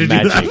crazy to in do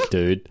Magic, that.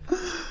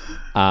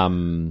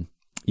 dude.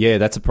 Yeah,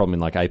 that's a problem in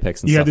like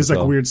Apex and stuff. Yeah, there's as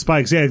well. weird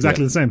spikes. Yeah,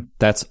 exactly the same.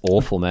 That's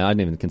awful, man. I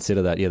didn't even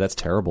consider that. Yeah, that's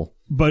terrible.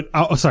 But,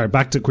 sorry,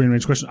 back to Queen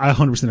Range question. I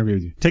 100% agree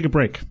with you. Take a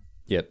break.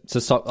 Yeah. So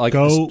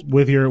go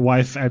with your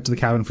wife out to the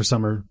cabin for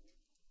summer.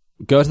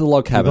 Go to the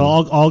log cabin.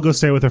 I'll go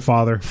stay with her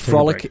father.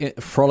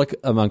 Frolic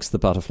amongst the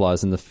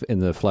butterflies in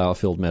the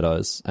flower-filled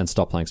meadows, and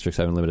stop playing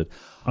Strixhaven Limited.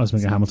 I was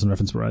making a Hamilton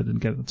reference, but I didn't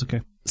get it. That's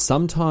okay.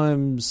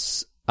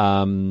 Sometimes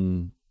a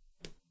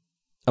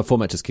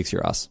format just kicks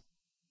your ass.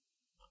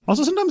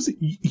 Also, sometimes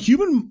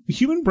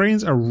human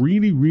brains are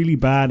really, really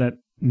bad at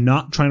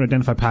not trying to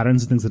identify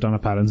patterns and things that don't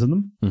have patterns in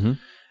them,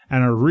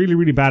 and are really,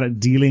 really bad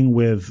at dealing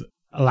with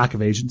a lack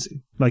of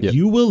agency. Like,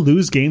 you will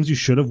lose games you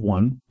should have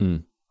won.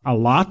 A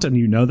lot, and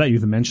you know that.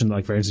 You've mentioned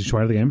like various each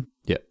part of the game.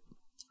 Yeah.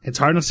 It's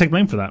hard not to take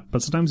blame for that,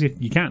 but sometimes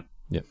you can't.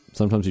 Yeah.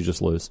 Sometimes you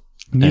just lose.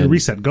 You need a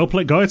reset. Go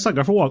outside,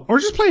 go for a walk, or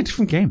just play a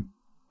different game.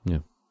 Yeah.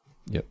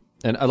 Yep.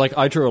 And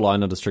I drew a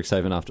line under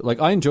Strixhaven after. Like,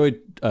 I enjoyed,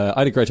 I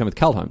had a great time with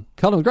Kaldheim.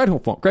 Kaldheim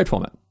was great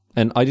format.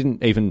 And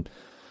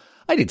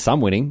I did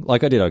some winning.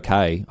 Like, I did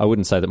okay. I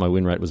wouldn't say that my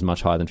win rate was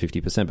much higher than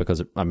 50%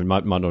 because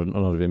might not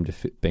have been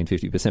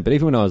 50%. But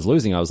even when I was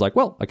losing, I was like,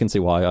 well, I can see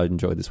why I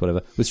enjoyed this,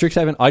 whatever. With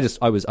Strixhaven,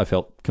 I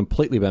felt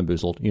completely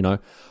bamboozled. You know,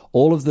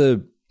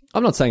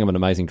 I'm not saying I'm an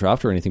amazing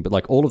drafter or anything, but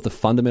like all of the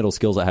fundamental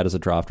skills I had as a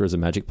drafter, as a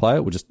Magic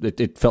player,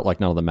 it felt like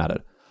none of them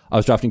mattered. I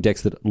was drafting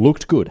decks that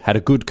looked good, had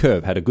a good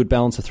curve, had a good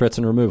balance of threats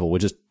and removal, were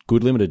just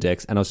good limited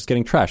decks, and I was just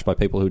getting trashed by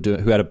people who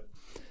had a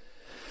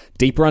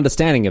deeper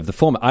understanding of the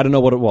format. I don't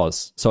know what it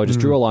was. So I just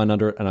drew a line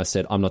under it and I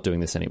said, I'm not doing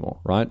this anymore,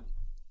 right?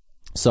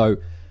 So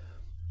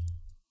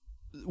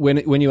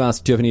when you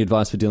ask, do you have any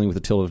advice for dealing with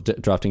the tilt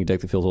of drafting a deck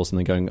that feels awesome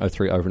and then going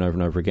 0-3 over and over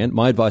and over again?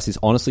 My advice is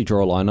honestly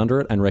draw a line under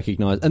it and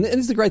recognize, and this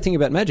is the great thing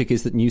about Magic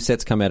is that new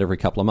sets come out every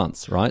couple of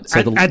months, right?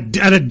 So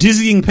at a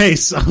dizzying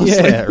pace. Honestly.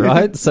 Yeah,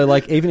 right? So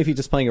like even if you're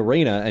just playing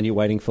Arena and you're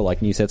waiting for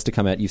like new sets to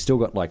come out, you've still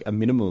got like a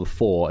minimum of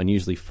 4 and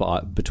usually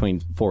 5, between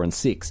 4 and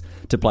 6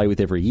 to play with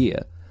every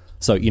year.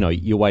 So, you know,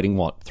 you're waiting,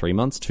 3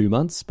 months, 2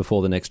 months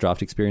before the next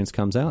draft experience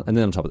comes out? And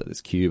then on top of that, there's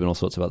Cube and all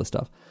sorts of other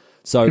stuff.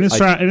 So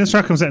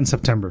Innistrad comes out in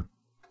September.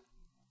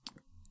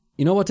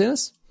 You know what,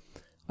 Dennis?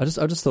 I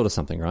just thought of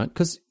something, right?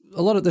 Because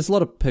there's a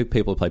lot of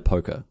people who play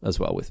poker as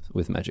well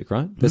with Magic,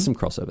 right? There's some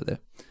crossover there.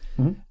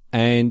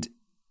 And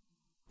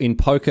in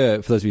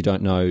poker, for those of you who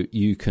don't know,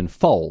 you can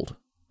fold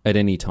at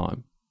any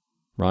time,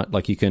 right?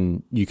 Like you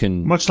can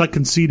much like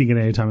conceding at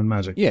any time in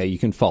Magic. Yeah, you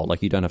can fold.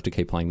 Like you don't have to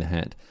keep playing the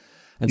hand.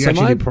 And you so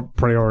actually need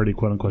priority,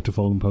 quote unquote, to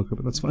fold in poker,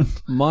 but that's fine.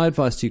 My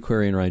advice to you,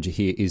 Quirion Ranger,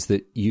 here is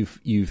that you've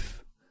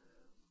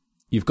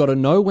got to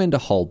know when to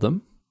hold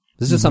them.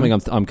 This is just something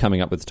I'm coming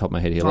up with the top of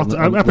my head here.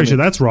 I appreciate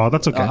that's raw.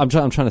 That's okay. I'm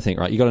trying to think.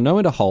 Right, you got to know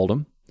when to hold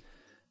them.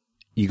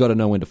 You got to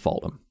know when to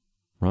fold them.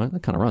 Right,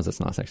 that kind of rhymes. That's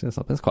nice, actually.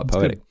 That's quite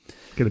poetic.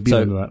 Get a beat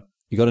into that.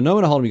 You got to know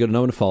when to hold them. You got to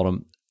know when to fold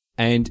them,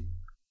 and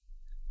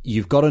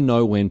you've got to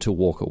know when to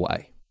walk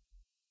away.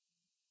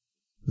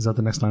 Is that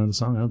the next line of the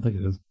song? I don't think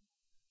it is.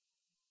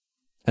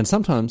 And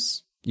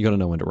sometimes you got to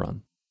know when to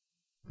run.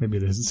 Maybe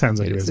it is. It sounds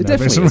like it is. It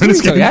definitely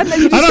is. I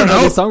don't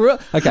know. Song.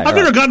 Okay, I've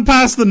never gotten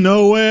past the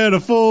nowhere to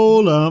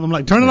fold. I'm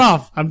like, turn it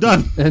off. I'm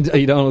done. And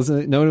you don't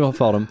listen. Know when to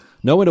fold them.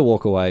 Know when to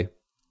walk away,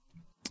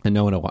 and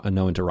know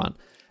when to run.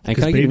 And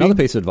can I give you another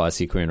piece of advice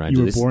here, Quirion Ranger?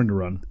 You were born to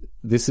run.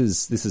 This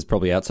is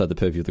probably outside the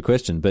purview of the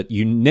question, but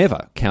you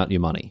never count your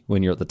money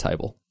when you're at the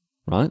table,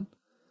 right?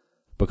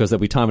 Because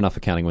there'll be time enough for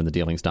counting when the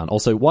dealing's done.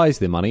 Also, why is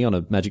there money on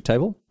a Magic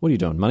table? What are you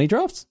doing? Money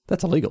drafts?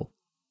 That's illegal.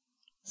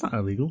 It's not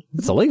illegal.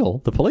 It's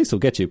illegal. The police will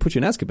get you, put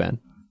you in Azkaban.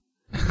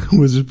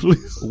 Wizard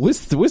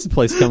police. The wizard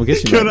police come and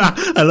get you.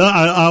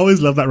 I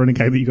always love that running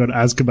gag that you go to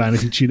Azkaban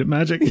if you cheat at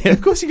magic. Yeah,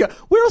 of course you go.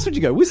 Where else would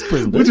you go? Wizard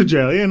prison. Wizard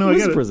jail. Yeah, no, I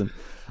get it. Prison.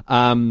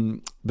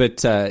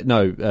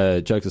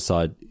 Jokes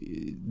aside,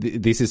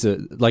 this is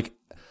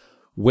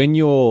when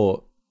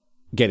you're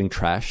getting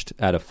trashed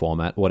at a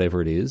format,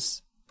 whatever it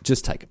is,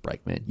 just take a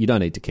break, man. You don't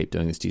need to keep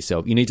doing this to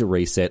yourself. You need to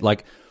reset.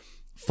 Like,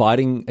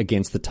 fighting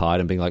against the tide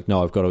and being like,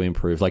 no, I've got to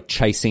improve. Like,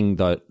 chasing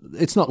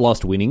it's not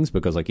lost winnings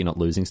because, like, you're not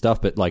losing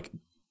stuff, but, like,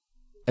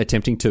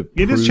 attempting to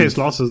It is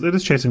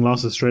chasing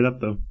losses straight up,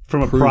 though,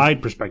 from a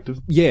pride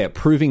perspective. Yeah,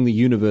 proving the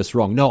universe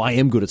wrong. No, I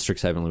am good at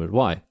Strixhaven Unlimited.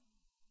 Why?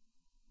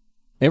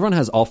 Everyone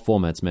has off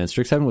formats, man.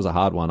 Strixhaven was a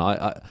hard one.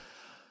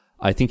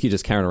 I think you're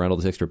just carrying around all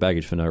this extra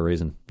baggage for no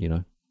reason, you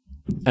know?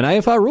 And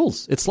AFR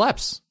rules. It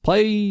slaps.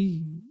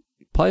 Play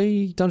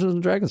Dungeons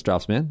and Dragons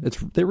drafts, man.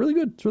 They're really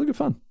good. It's really good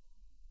fun.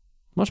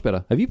 Much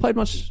better. Have you played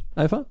much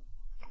AFR?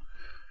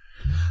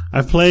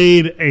 I've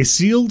played a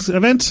sealed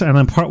event, and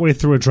I'm partway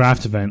through a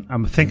draft event. I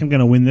think I'm going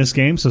to win this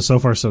game, so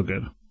far, so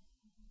good.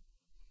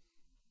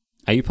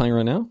 Are you playing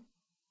right now?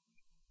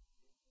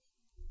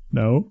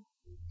 No.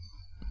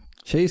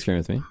 She's screwing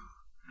with me.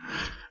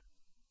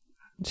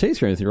 She's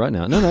screwing with you right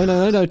now.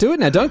 No. Do it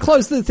now. Don't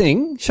close the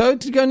thing. Show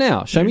it to go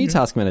now. Show me your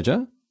task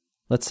manager.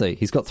 Let's see.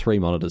 He's got 3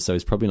 monitors, so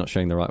he's probably not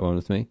sharing the right one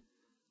with me.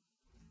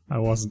 I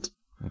wasn't.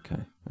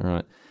 Okay. All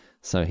right.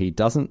 So he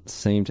doesn't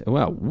seem to...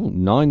 Wow,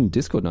 9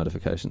 Discord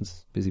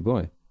notifications. Busy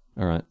boy.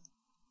 All right.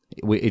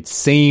 It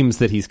seems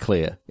that he's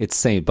clear. It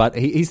seems, but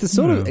he's the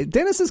sort of...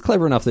 Dennis is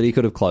clever enough that he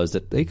could have closed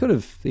it. He could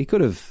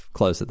have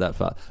closed it that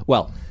far.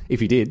 Well,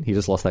 if he did, he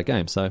just lost that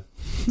game, so...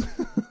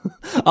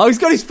 Oh, he's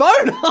got his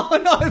phone!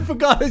 Oh, no, I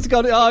forgot he's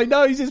got it. Oh,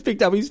 no, he's just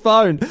picked up his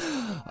phone.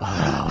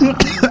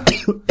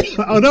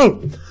 Oh,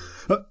 no!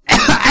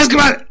 Ask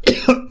about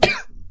it!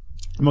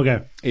 I'm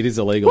okay. It is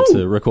illegal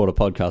to record a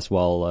podcast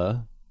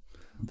while...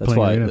 That's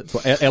why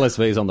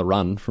LSV is on the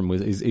run from.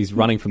 He's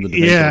running from the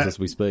dimensions as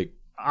we speak.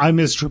 I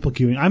miss triple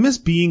queuing. I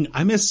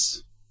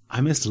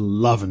miss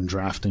loving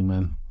drafting,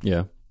 man.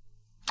 Yeah.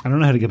 I don't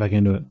know how to get back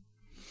into it.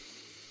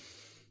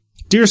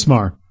 Dear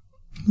Smar.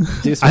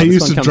 I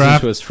used to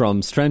draft. Into us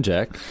from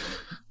Stranjak.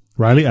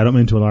 Riley, I don't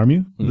mean to alarm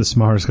you. The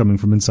Smar is coming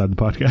from inside the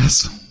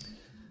podcast.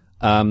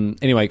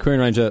 Anyway, Query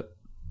Ranger.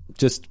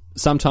 Just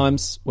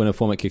sometimes when a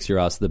format kicks your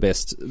ass, the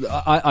best.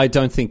 I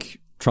don't think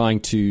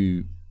trying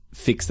to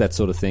fix that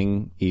sort of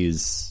thing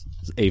is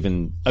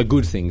even a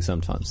good thing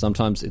sometimes.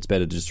 Sometimes it's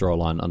better to just draw a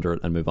line under it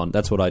and move on.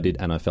 That's what I did,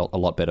 and I felt a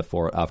lot better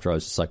for it after I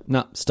was just like,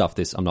 nah, stuff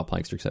this. I'm not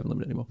playing Strixhaven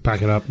Limited anymore.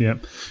 Pack it up, yeah.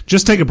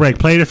 Just take a break.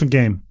 Play a different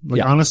game.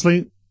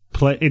 Honestly,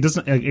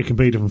 it can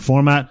be a different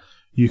format.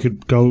 You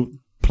could go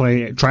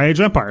try Age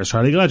of Empires,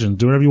 try League of Legends,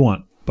 do whatever you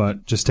want,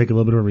 but just take a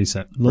little bit of a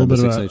reset. A little bit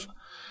of a...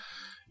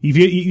 If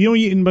you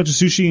eat a bunch of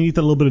sushi and eat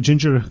that little bit of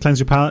ginger, cleanse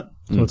your palate,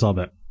 that's what it's all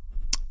about.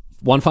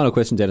 One final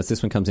question, Dennis.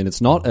 This one comes in.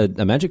 It's not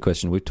a Magic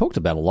question. We've talked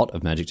about a lot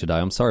of Magic today.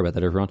 I'm sorry about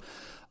that, everyone.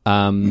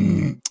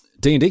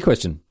 D&D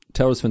question.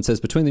 Terrorisman says,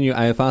 between the new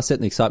AFR set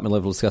and the excitement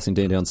level discussing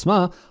D&D on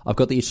Smar, I've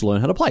got the itch to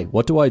learn how to play.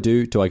 What do I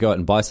do? Do I go out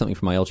and buy something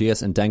from my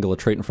LGS and dangle a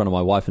treat in front of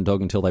my wife and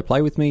dog until they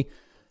play with me?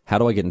 How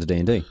do I get into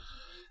D&D?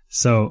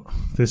 So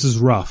this is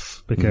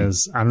rough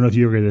because I don't know if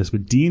you agree with this,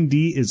 but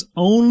D&D is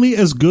only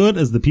as good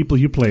as the people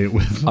you play it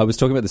with. I was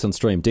talking about this on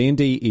stream.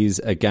 D&D is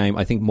a game,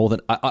 I think more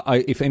than...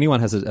 if anyone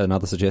has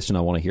another suggestion,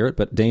 I want to hear it,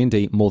 but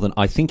D&D more than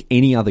I think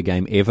any other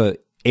game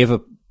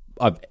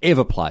I've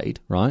ever played,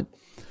 right?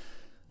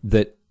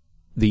 That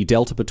the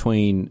delta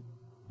between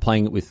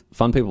playing it with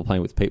fun people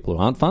playing with people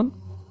who aren't fun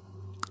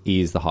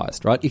is the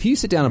highest, right? If you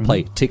sit down and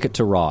play Ticket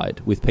to Ride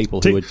with people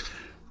who are...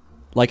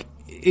 Like...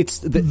 It's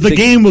the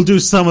game will do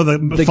some of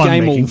the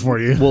fun making for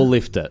you. Will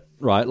lift it,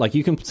 right? Like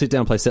you can sit down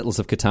and play Settlers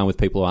of Catan with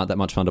people who aren't that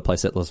much fun to play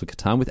Settlers of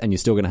Catan with, and you're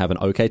still going to have an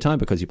okay time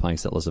because you're playing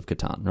Settlers of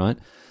Catan, right?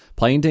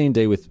 Playing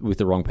D&D with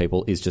the wrong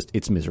people is just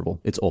it's miserable.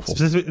 It's awful.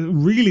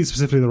 Really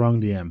specifically the wrong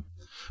DM.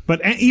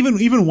 But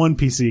even one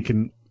PC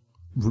can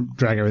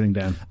drag everything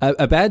down.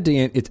 A bad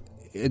DM,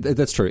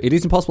 that's true. It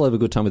is impossible to have a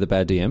good time with a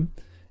bad DM.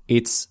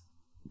 It's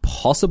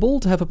possible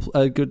to have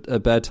a good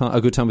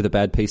time with a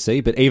bad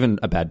PC, but even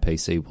a bad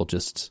PC will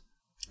just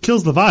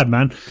kills the vibe,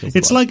 man.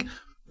 It's like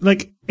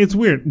it's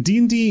weird.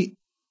 D&D,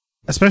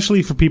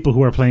 especially for people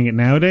who are playing it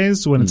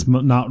nowadays, when it's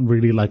not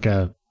really like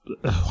a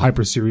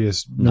hyper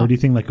serious nerdy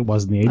thing like it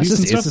was in the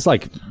 80s. It's just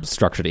like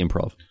structured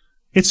improv.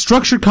 It's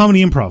structured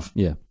comedy improv.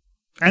 Yeah.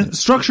 And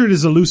structured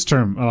is a loose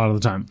term a lot of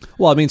the time.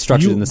 Well, I mean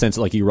structured in the sense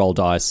that like you roll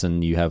dice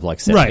and you have like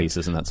set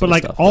pieces and that sort of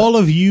stuff. But like all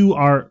of you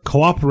are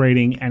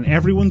cooperating and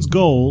everyone's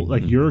goal,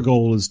 like your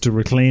goal is to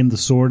reclaim the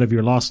sword of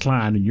your lost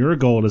clan and your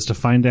goal is to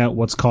find out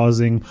what's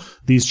causing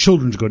these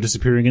children to go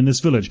disappearing in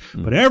this village.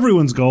 But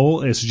everyone's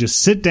goal is to just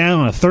sit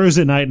down on a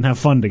Thursday night and have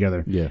fun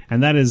together. Yeah.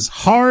 And that is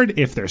hard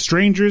if they're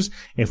strangers,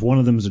 if one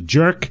of them is a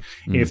jerk,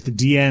 if the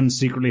DM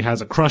secretly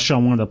has a crush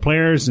on one of the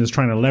players and is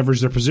trying to leverage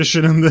their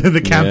position in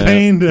the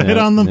campaign to hit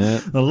on them. Yeah.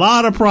 A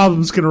lot of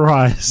problems can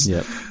arise.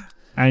 Yep.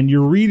 And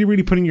you're really,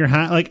 really putting your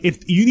hand, like,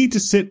 if you need to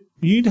sit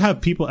you need to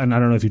have people, and I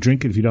don't know if you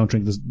drink it, if you don't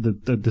drink this,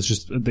 that's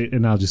just, the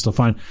analogy is still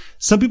fine.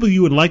 Some people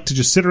you would like to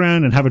just sit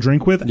around and have a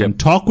drink with and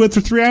talk with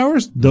for 3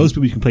 hours, those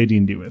people you can play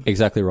D&D with.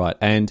 Exactly right.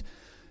 And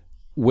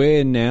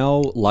we're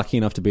now lucky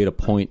enough to be at a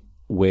point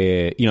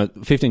where,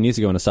 15 years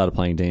ago when I started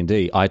playing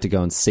D&D, I had to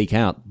go and seek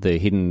out the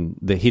hidden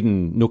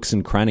nooks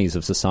and crannies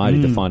of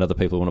society to find other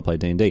people who want to play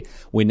D&D.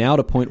 We're now at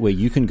a point where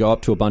you can go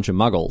up to a bunch of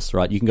muggles,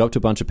 right? You can go up to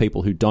a bunch of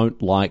people who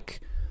don't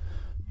like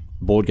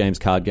board games,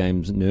 card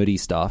games, nerdy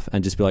stuff,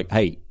 and just be like,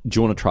 hey, do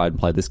you want to try and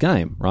play this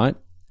game, right?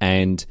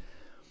 And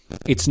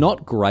it's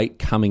not great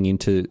coming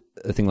into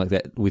a thing like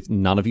that with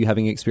none of you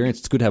having experience.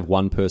 It's good to have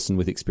one person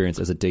with experience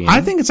as a DM.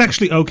 I think it's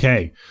actually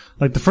okay.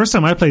 Like, the first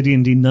time I played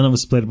D&D, none of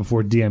us played it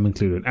before, DM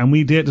included. And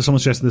we did, someone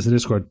suggested this in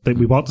Discord,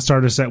 we bought the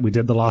starter set, we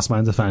did the Lost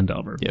Mines of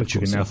Phandelver, which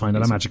you can now find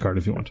on a Magic card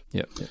if you want.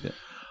 Yep.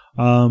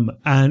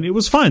 And it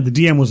was fine. The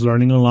DM was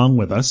learning along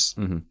with us.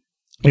 Mm-hmm.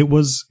 It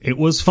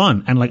was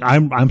fun. And like,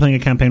 I'm playing a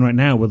campaign right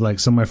now with like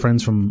some of my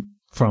friends from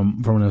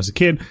when I was a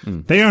kid.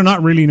 They are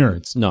not really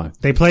nerds. No.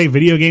 They play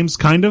video games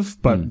kind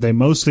of, but they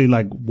mostly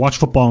like watch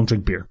football and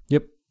drink beer.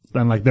 Yep.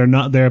 And like, they're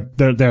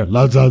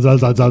lads.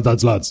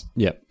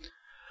 Yep.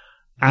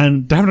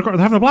 And they're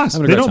having a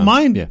blast. They don't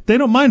mind, they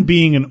don't mind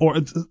being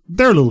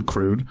they're a little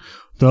crude.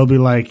 They'll be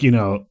like,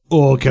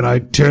 oh, can I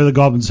tear the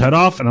goblin's head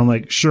off? And I'm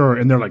like, sure.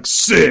 And they're like,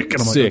 sick.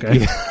 And I'm like, okay.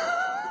 Yeah.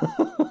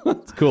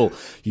 It's cool.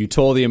 You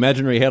tore the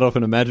imaginary head off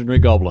an imaginary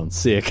goblin.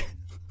 Sick.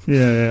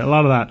 Yeah, a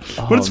lot of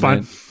that. But it's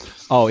fine.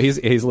 Oh, here's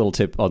a little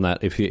tip on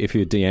that. If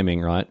you're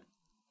DMing, right,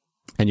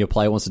 and your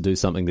player wants to do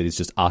something that is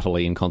just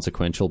utterly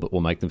inconsequential but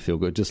will make them feel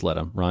good, just let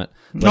them, right?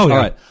 Like, all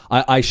right,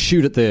 I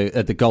shoot at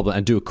the goblin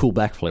and do a cool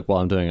backflip while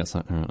I'm doing it. It's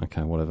like, oh,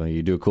 okay, whatever.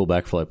 You do a cool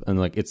backflip, and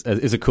like, is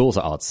it cool? It's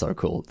like, oh, it's so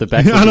cool. The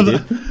backflip you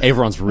did,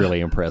 everyone's really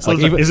impressed. Like,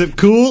 is it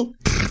cool?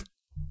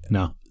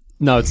 No,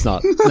 it's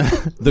not.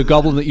 The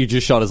goblin that you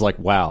just shot is like,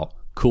 wow,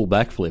 cool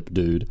backflip,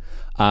 dude.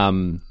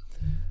 I'm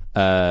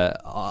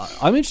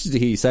interested to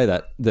hear you say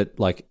that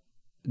like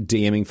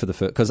DMing for the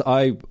first, because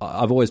I've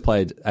always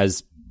played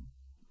as,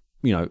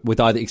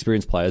 with either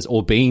experienced players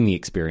or being the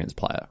experienced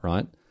player,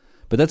 right?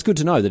 But that's good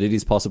to know that it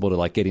is possible to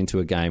like get into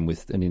a game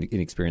with an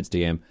inexperienced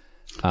DM.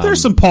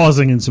 There's some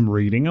pausing and some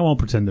reading. I won't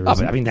pretend there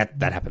isn't. I mean,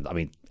 that happens. I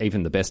mean,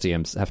 even the best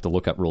DMs have to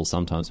look up rules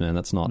sometimes, man.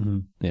 That's not,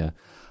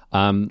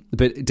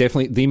 but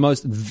definitely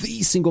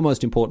the single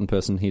most important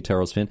person here,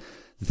 Terrell's Finn.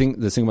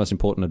 The single most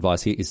important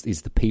advice here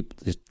is the people,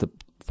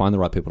 find the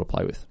right people to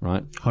play with,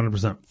 right?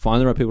 100%.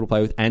 Find the right people to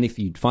play with, and if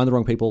you find the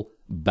wrong people,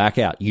 back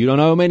out. You don't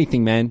owe them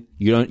anything, man.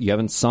 You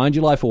haven't signed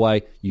your life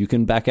away. You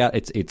can back out.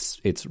 It's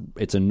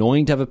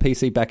annoying to have a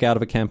PC back out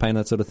of a campaign,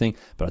 that sort of thing.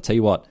 But I tell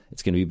you what,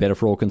 it's going to be better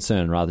for all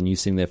concerned rather than you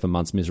sitting there for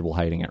months miserable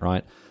hating it,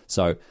 right?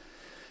 So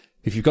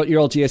if you've got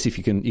your LGS, if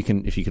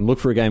you can look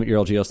for a game at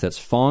your LGS, that's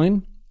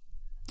fine.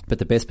 But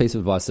the best piece of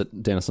advice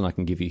that Dennis and I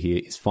can give you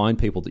here is find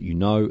people that you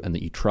know and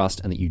that you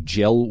trust and that you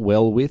gel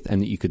well with and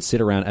that you could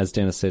sit around, as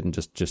Dennis said, and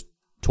just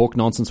talk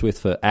nonsense with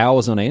for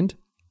hours on end.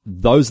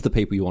 Those are the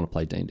people you want to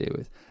play D&D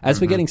with. As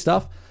for getting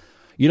stuff,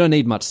 you don't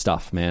need much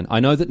stuff, man.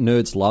 I know that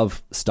nerds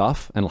love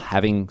stuff and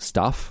having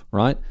stuff,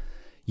 right?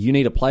 You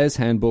need a player's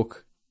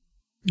handbook.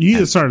 You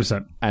need a starter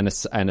set. And a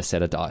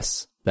set of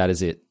dice. That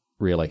is it,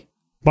 really.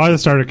 Buy the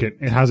starter kit.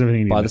 It has everything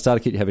you need. Buy the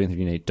starter kit. You have everything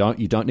you need.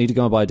 You don't need to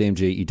go and buy a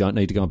DMG. You don't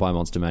need to go and buy a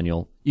Monster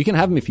Manual. You can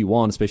have them if you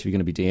want, especially if you're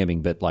going to be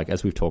DMing. But like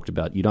as we've talked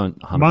about, you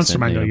don't 100% Monster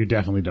Manual. need You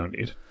definitely don't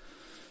need.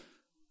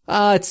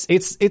 It's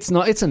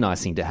a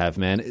nice thing to have,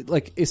 man.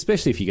 Like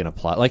especially if you're going to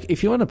play. Like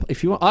if you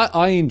want,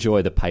 I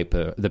enjoy the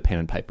pen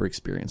and paper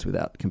experience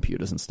without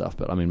computers and stuff.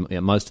 But I mean,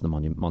 most of the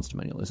Monster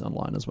Manual is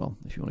online as well.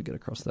 If you want to get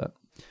across that.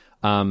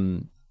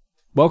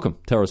 Welcome,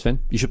 Terror's Fan.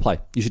 You should play.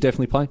 You should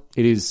definitely play.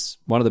 It is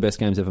one of the best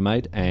games ever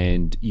made,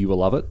 and you will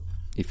love it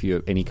if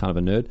you're any kind of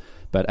a nerd.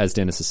 But as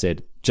Dennis has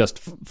said, just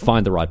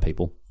find the right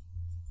people.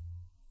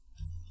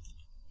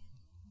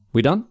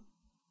 We done?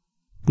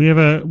 We have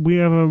a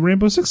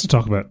Rainbow Six to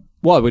talk about.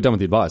 Well, we're done with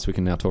the advice. We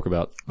can now talk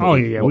about.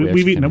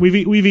 We've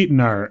eaten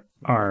our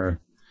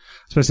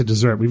especially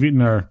dessert. We've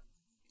eaten our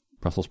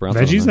Brussels sprouts.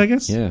 Veggies, I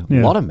guess? Yeah. A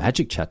lot of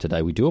magic chat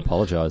today. We do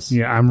apologize.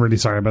 Yeah, I'm really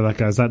sorry about that,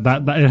 guys. That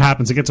it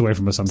happens. It gets away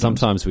from us sometimes.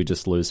 Sometimes we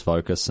just lose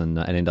focus and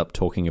end up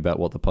talking about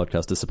what the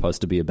podcast is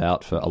supposed to be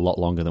about for a lot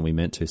longer than we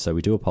meant to, so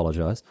we do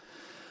apologize.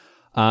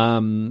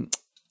 Rainbow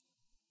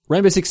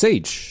Six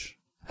Siege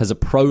has a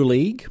pro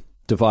league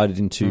divided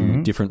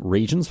into different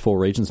regions, 4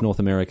 regions: North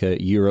America,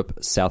 Europe,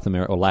 South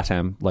America, or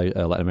Latin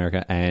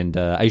America, and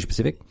Asia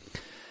Pacific.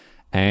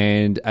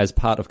 And as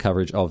part of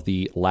coverage of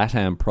the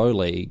LATAM Pro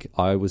League,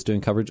 I was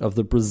doing coverage of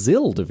the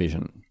Brazil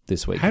division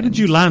this week. How did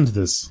you land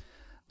this?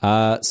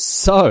 A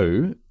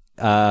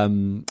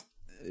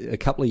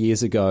couple of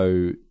years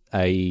ago,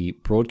 a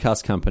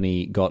broadcast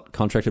company got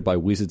contracted by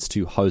Wizards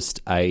to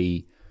host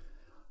a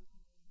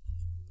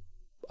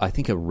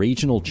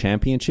regional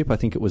championship. I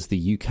think it was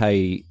the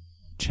UK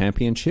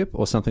Championship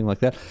or something like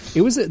that.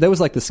 There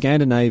was like the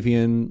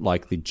Scandinavian,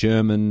 like the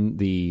German,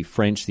 the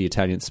French, the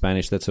Italian,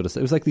 Spanish, that sort of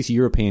stuff. It was like this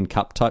European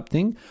Cup type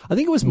thing. I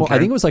think it was more. Okay. I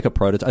think it was like a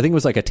prototype. I think it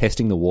was like a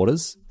testing the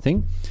waters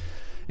thing.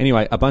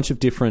 Anyway, a bunch of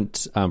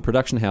different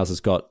production houses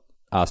got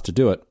asked to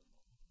do it,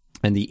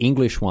 and the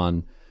English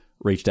one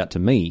reached out to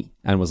me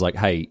and was like,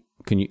 "Hey,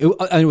 can you?"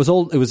 And it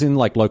was in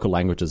like local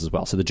languages as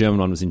well. So the German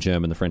one was in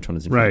German, the French one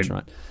was in French,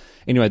 right?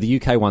 Anyway,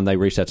 the UK one, they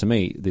reached out to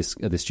me, this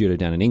studio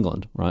down in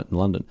England, right, in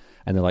London,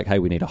 and they're like, "Hey,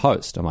 we need a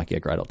host." I'm like, "Yeah,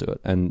 great, I'll do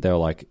it." And they were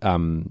like,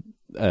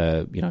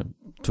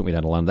 took me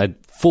down to London.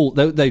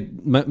 They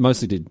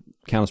mostly did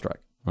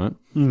Counter-Strike, right?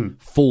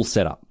 Full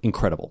setup,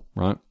 incredible,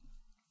 right?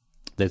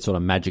 They sort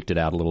of magicked it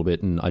out a little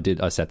bit, and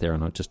I sat there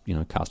and I just,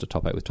 cast a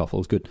top 8 with Toffel. It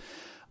was good.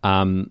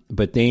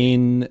 But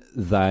then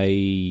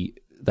they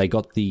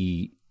got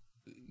the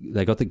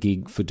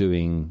gig for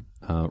doing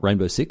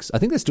Rainbow Six. I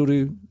think they still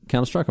do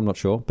Counter-Strike, I'm not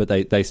sure, but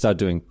they started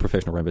doing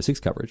professional Rainbow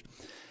Six coverage.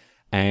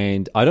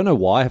 And I don't know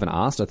why, I haven't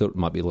asked. I thought it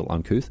might be a little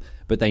uncouth,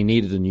 but they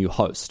needed a new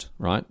host,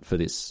 right, for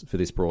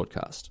this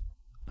broadcast.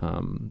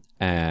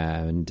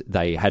 And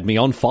they had me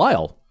on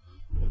file.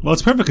 Well,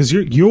 it's perfect because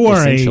you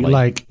are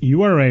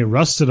a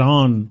rusted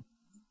on,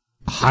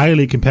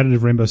 highly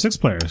competitive Rainbow Six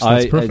player. So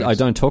that's perfect. I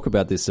don't talk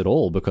about this at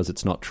all because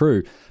it's not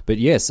true. But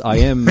yes, I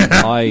am.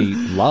 I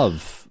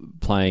love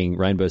playing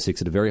Rainbow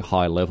Six at a very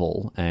high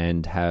level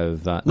and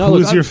have.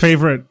 Who's your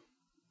favorite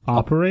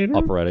operator?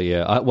 Operator,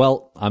 yeah.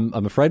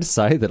 I'm afraid to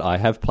say that I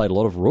have played a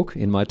lot of Rook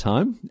in my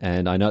time,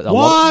 and I know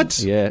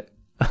yeah.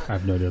 I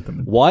have no idea what that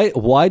means.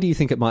 Why do you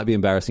think it might be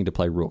embarrassing to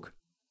play Rook?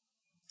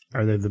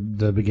 Are they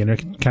the beginner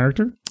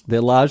character? They're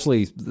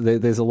largely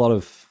there's a lot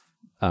of.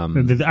 Are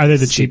they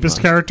the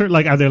cheapest character?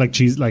 Like, are they like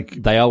cheese?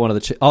 Like they are one of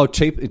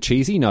the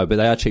cheesy? No, but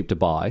they are cheap to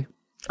buy.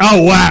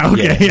 Oh wow!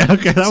 Okay, yeah,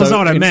 okay. That was not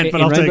what I meant,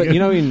 but I'll take it. You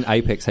know, in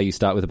Apex, how you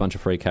start with a bunch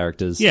of free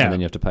characters, and then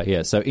you have to pay.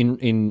 Yeah. So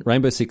in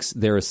Rainbow Six,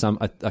 there are some.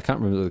 I can't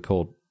remember what they're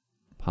called.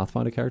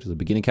 Pathfinder characters, a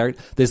beginning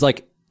character. There's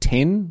like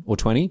 10 or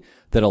 20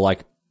 that are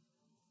like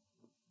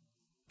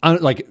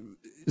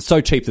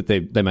so cheap that they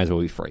may as well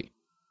be free,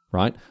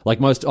 right? Like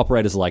most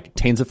operators are like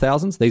tens of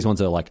thousands. These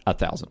ones are like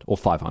 1,000 or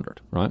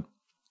 500, right?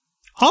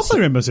 I'll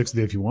play Rainbow Six with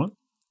you if you want.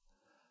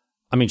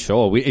 I mean,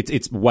 sure.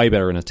 It's way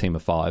better in a team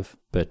of 5,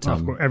 but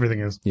of course,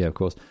 everything is. Yeah, of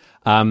course.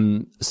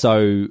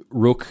 So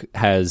Rook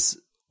has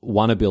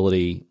one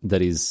ability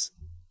that is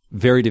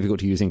very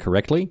difficult to use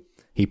incorrectly.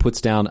 He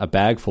puts down a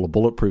bag full of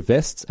bulletproof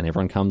vests, and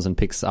everyone comes and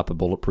picks up a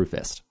bulletproof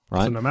vest.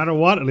 Right? So no matter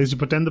what, at least you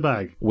put down the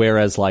bag.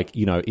 Whereas,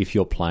 if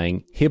you're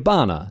playing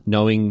Hibana,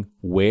 knowing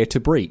where to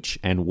breach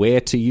and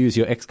where to use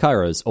your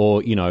X-Kairos,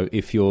 or,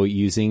 if you're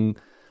using,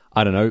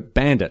 I don't know,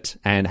 Bandit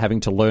and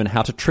having to learn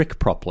how to trick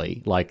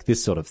properly, like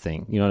this sort of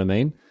thing. You know what I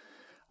mean?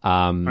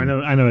 I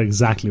know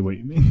exactly what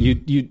you mean.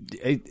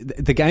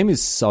 The game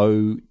is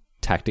so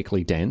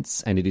tactically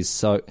dense, and it is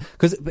so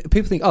because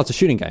people think, it's a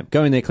shooting game.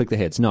 Go in there, click the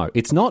heads. No,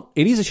 it's not.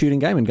 It is a shooting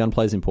game, and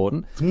gunplay is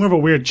important. It's more of a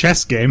weird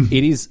chess game.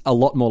 It is a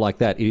lot more like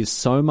that. It is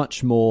so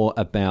much more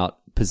about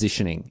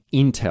positioning,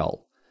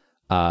 intel,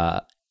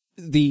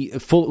 the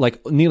full,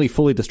 nearly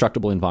fully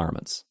destructible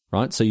environments.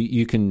 Right, so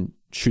you can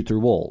shoot through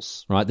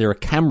walls. Right, there are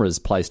cameras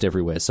placed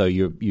everywhere, so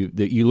you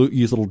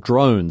use little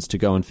drones to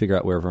go and figure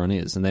out where everyone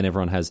is, and then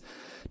everyone has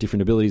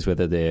different abilities,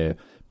 whether they're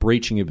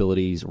breaching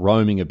abilities,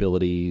 roaming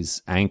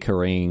abilities,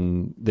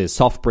 anchoring. There's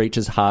soft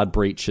breaches, hard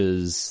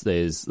breaches.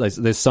 There's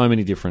so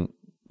many different.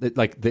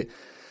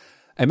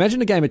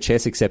 Imagine a game of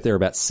chess, except there are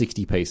about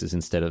 60 pieces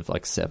instead of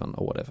 7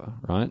 or whatever,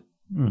 right?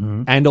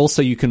 Mm-hmm. And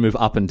also you can move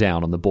up and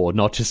down on the board,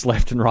 not just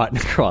left and right and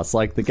across.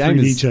 Like the game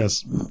 3D is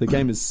chess. The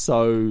game is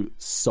so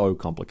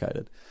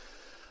complicated.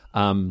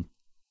 But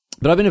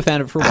I've been a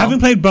fan of it for a while. Having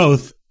played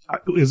both,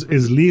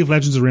 is League of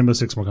Legends or Rainbow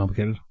Six more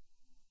complicated?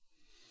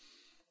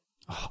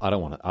 I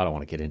don't want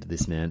to get into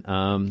this, man.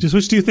 Just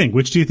which do you think?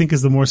 Which do you think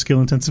is the more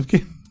skill intensive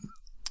game?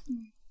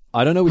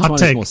 I don't know which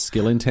one is more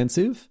skill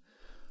intensive.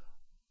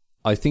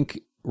 I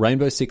think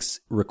Rainbow Six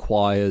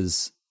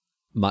requires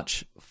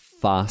much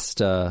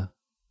faster.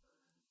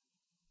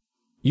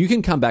 You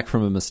can come back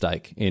from a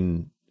mistake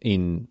in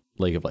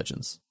League of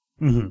Legends.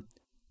 Mm-hmm.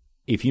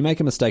 If you make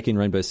a mistake in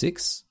Rainbow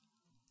Six,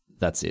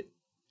 that's it.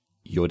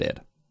 You're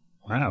dead.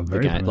 Wow,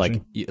 very so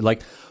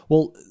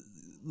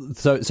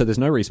there's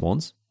no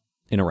respawns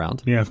in a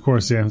round. Yeah, of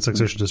course, yeah. It's like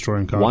Search and Destroy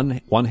and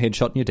COD. One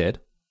headshot and you're dead.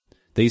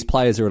 These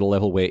players are at a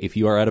level where if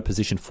you are out of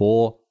position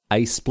for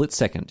a split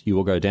second, you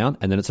will go down,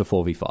 and then it's a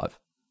 4v5,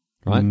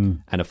 right?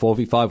 And a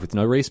 4v5 with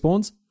no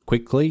respawns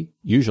quickly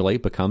usually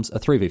becomes a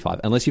 3v5,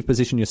 unless you've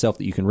positioned yourself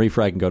that you can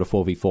refrag and go to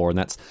 4v4, and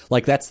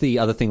that's the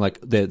other thing, like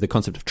the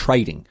concept of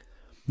trading.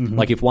 Mm-hmm.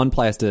 Like if one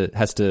player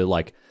has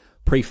to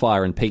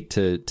pre-fire and peek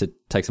to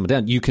take someone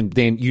down,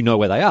 you know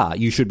where they are.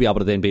 You should be able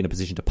to then be in a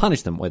position to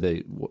punish them,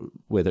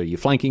 whether you're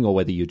flanking or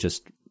whether you're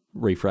just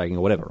refragging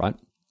or whatever, right?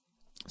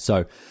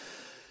 So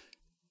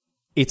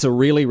it's a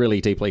really, really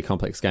deeply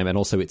complex game, and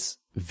also it's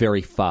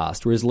very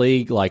fast. Whereas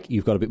League,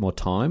 you've got a bit more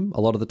time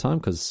a lot of the time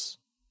because,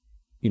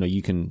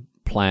 you can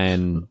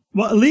plan.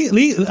 Well,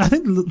 League, I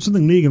think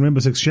something League and Rainbow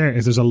Six share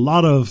is there's a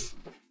lot of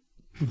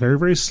very,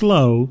 very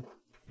slow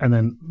and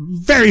then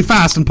very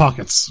fast in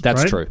pockets.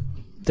 That's right? true.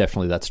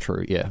 Definitely, that's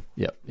true. Yeah.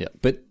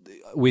 But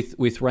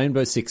with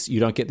Rainbow Six, you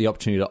don't get the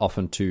opportunity to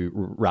often to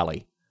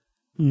rally.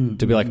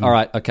 To be like, all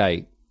right,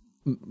 okay,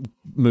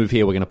 move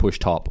here, we're going to push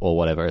top or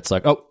whatever. It's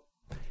like, oh,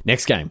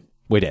 next game,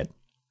 we're dead.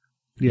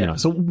 Yeah. You know.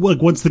 So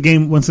like once the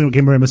game of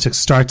Rainbow Six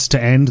starts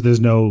to end, there's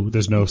no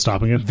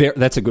stopping it.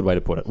 That's a good way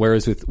to put it.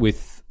 Whereas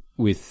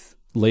with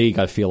League,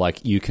 I feel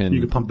like you can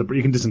you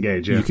can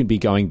disengage. Yeah. You can be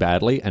going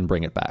badly and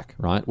bring it back,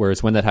 right?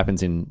 Whereas when that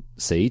happens in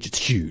Siege, it's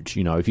huge.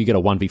 You know, if you get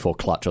a 1v4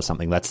 clutch or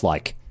something, that's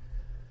like,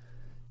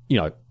 you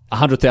know,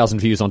 100,000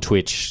 views on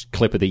Twitch,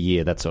 clip of the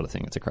year, that sort of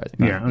thing. It's a crazy.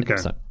 Right? Yeah. Okay.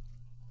 So,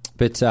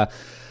 but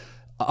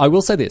I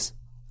will say this: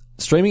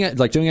 streaming,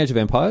 like doing Age of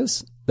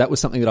Empires, that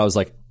was something that I was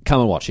like, come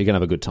and watch. You're going to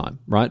have a good time,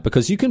 right?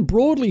 Because you can,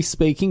 broadly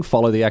speaking,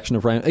 follow the action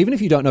of Rainbow. Even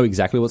if you don't know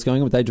exactly what's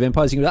going on with Age of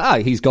Empires, you can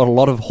go, he's got a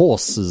lot of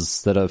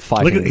horses that are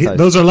fighting.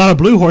 Those are a lot of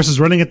blue horses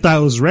running at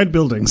those red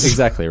buildings.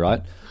 Exactly,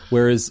 right?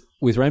 Whereas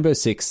with Rainbow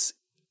Six,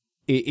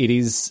 it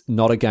is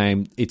not a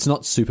game. It's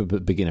not super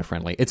beginner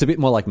friendly. It's a bit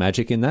more like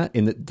Magic in that,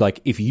 like,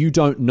 if you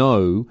don't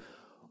know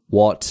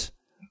what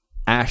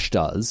Ashe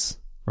does,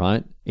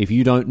 right? If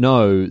you don't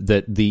know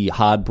that the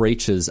hard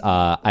breaches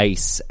are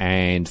Ace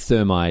and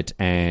Thermite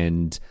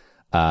and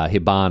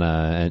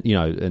Hibana and, you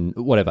know, and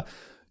whatever,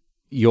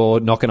 you're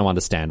not going to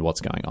understand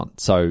what's going on.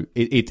 So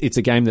it's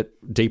a game that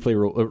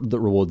that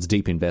rewards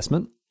deep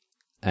investment.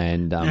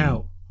 And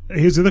now,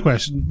 here's the other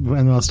question,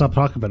 and I'll stop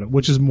talking about it.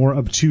 Which is more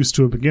obtuse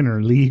to a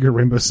beginner, League or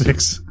Rainbow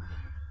Six?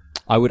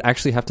 I would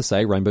actually have to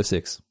say Rainbow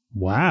Six.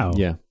 Wow.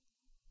 Yeah.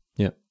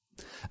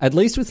 At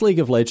least with League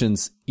of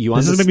Legends,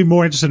 This has made me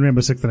more interested in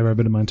Rainbow Six than I've ever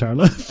been in my entire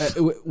life.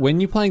 When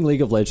you're playing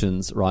League of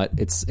Legends, right,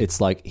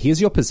 it's like, here's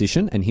your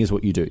position and here's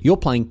what you do. You're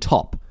playing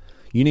top.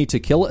 You need to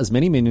kill as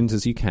many minions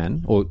as you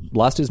can, or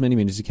last as many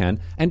minions as you can,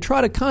 and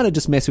try to kind of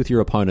just mess with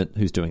your opponent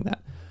who's doing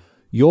that.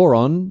 You're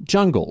on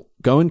jungle.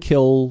 Go and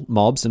kill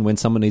mobs, and when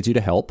someone needs you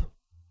to help,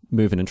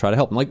 move in and try to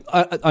help them. Like,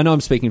 I know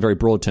I'm speaking in very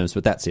broad terms,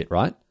 but that's it,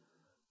 right?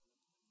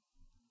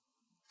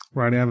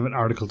 Right, I have an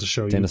article to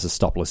show you. Dennis has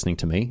stopped listening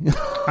to me.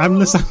 I'm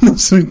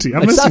listening to you.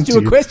 I asked you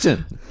a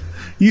question.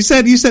 You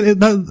said is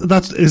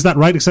that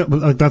right? Except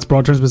like that's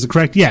broad terms, but is it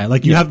correct? Yeah,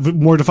 like you have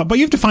more defined, but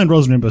you have defined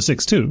roles in Rainbow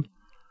Six too.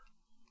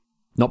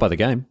 Not by the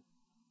game,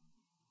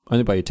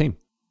 only by your team.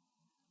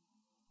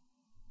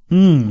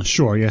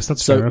 Sure, yes,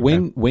 that's fair.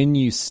 So when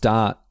you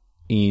start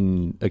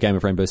in a game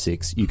of Rainbow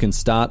Six, you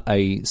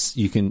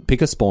can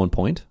pick a spawn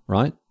point,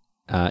 right?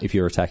 If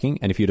you're attacking,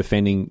 and if you're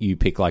defending, you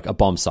pick like a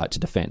bomb site to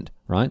defend,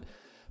 right?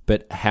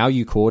 But how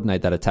you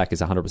coordinate that attack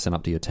is 100%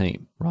 up to your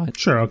team, right?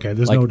 Sure, okay.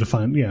 There's no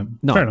defined,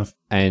 fair enough.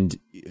 And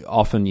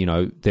often, you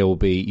know,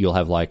 you'll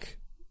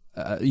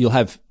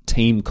have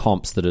team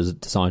comps that are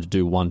designed to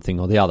do one thing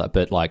or the other,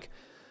 but like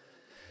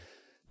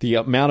the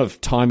amount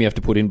of time you have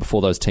to put in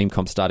before those team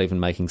comps start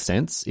even making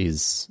sense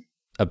is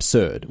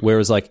absurd.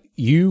 Whereas like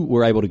you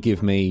were able to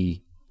give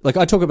me, like,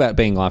 I talk about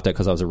being laughed at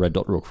because I was a red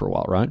dot rook for a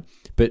while, right?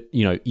 But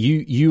you know,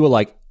 you were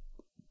like,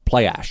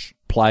 play Ashe,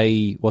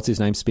 play, what's his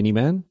name, Spinny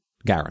Man?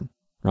 Garen.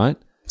 Right?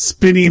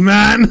 Spinny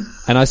Man.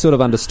 And I sort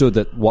of understood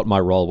that what my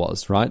role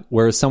was, right?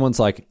 Whereas someone's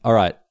like, all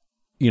right,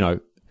 you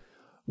know,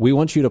 we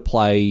want you to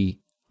play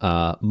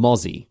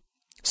Mozzie.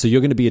 So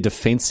you're going to be a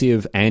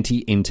defensive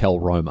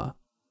anti-intel roamer.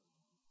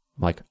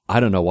 I'm like,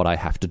 I don't know what I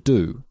have to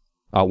do.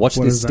 Watch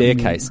this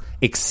staircase.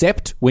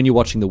 Except when you're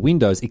watching the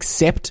windows,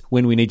 except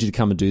when we need you to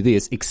come and do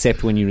this,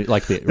 except when you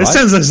like this, right? This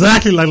sounds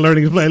exactly like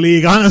learning to play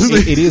League,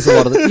 honestly. It is a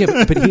lot of the,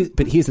 yeah,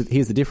 but here's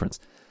the difference.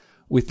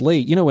 With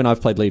League, you know, when I've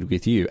played League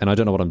with you and I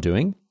don't know what I'm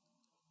doing,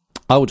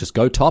 I will just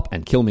go top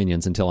and kill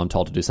minions until I'm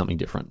told to do something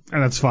different.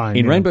 And that's fine.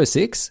 In Rainbow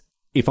Six,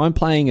 if I'm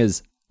playing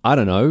as, I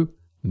don't know,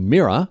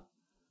 Mirror,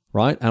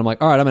 right? And I'm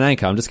like, all right, I'm an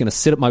anchor. I'm just going to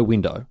sit at my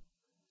window.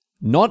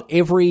 Not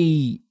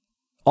every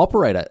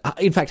operator,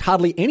 in fact,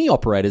 hardly any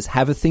operators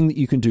have a thing that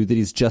you can do that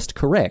is just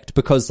correct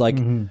because, like,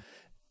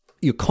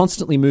 you're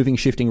constantly moving,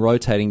 shifting,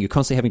 rotating. You're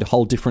constantly having to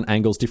hold different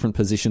angles, different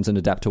positions, and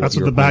adapt to what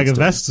your opponent's doing. That's what the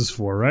bag of vests is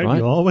for, right?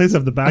 You'll always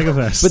have the bag of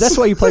vests. But that's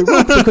why you play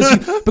Rook,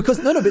 because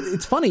no, but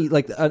it's funny.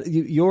 Like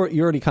you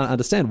already can't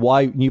understand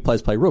why new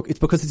players play Rook. It's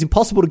because it's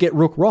impossible to get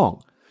Rook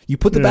wrong. You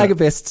put the bag of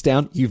vests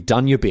down, you've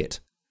done your bit.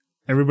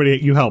 Everybody,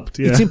 you helped.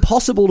 Yeah. It's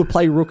impossible to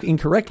play Rook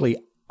incorrectly,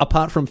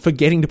 apart from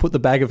forgetting to put the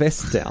bag of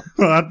vests down.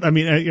 Well, I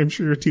mean, I'm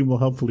sure your team will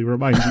helpfully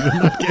remind you in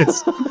that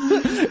case.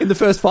 In the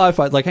first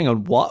firefight, like, hang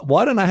on,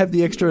 why don't I have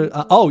the extra?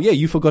 Oh, yeah,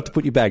 you forgot to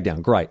put your bag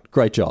down.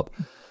 Great job.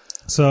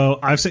 So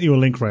I've sent you a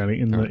link, Riley,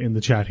 in the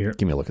chat here.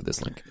 Give me a look at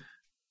this link.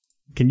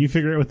 Can you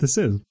figure out what this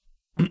is?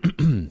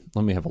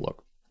 Let me have a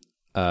look.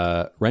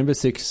 Rainbow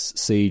Six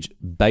Siege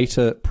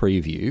beta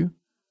preview.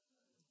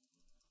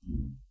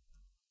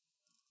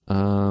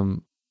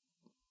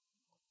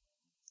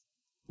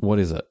 What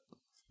is it?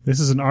 This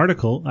is an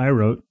article I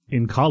wrote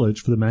in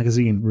college for the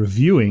magazine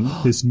reviewing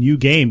this new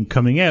game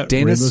coming out.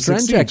 Dennis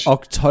Stranjak,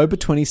 October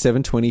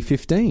 27,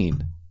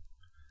 2015.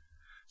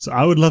 So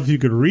I would love if you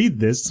could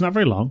read this. It's not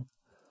very long.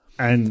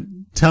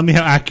 And tell me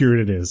how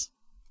accurate it is.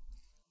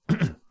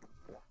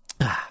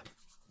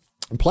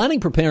 Planning,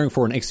 preparing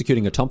for, and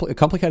executing a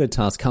complicated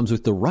task comes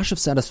with the rush of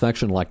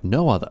satisfaction like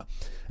no other.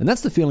 And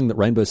that's the feeling that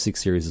Rainbow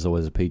Six series has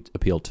always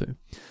appealed to.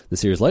 The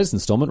series' latest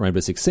installment,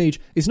 Rainbow Six Siege,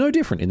 is no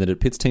different in that it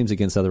pits teams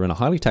against other in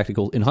highly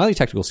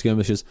tactical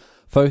skirmishes,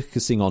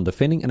 focusing on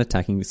defending and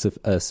attacking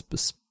a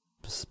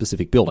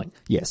specific building.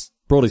 Yes,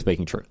 broadly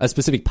speaking, true. A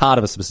specific part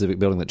of a specific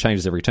building that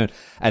changes every turn.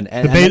 And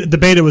the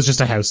beta was just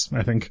a house,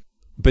 I think.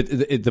 But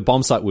the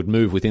bomb site would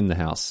move within the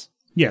house.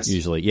 Yes.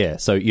 Usually, yeah.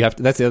 So you have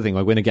to, that's the other thing.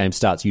 Like when a game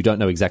starts, you don't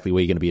know exactly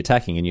where you're going to be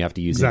attacking, and you have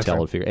to use intel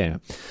to figure it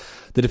out.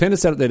 The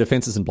defenders set up their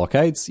defenses and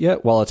blockades, yeah,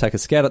 while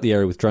attackers scout out the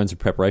area with drones in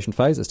preparation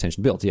phase as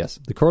tension builds, yes.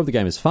 The core of the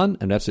game is fun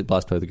and an absolute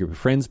blast to play with a group of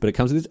friends, but it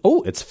comes with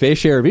its fair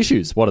share of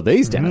issues. What are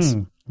these, Dennis?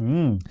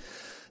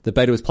 The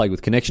beta was plagued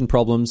with connection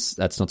problems.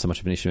 That's not so much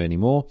of an issue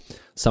anymore,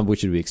 some of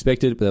which would be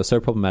expected, but they were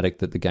so problematic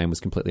that the game was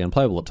completely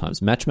unplayable at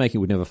times.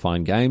 Matchmaking would never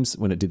find games.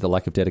 When it did, the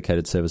lack of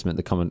dedicated servers meant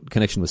the common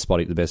connection was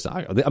spotty at the best.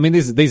 I mean,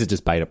 these are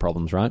just beta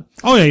problems, right?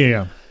 Oh,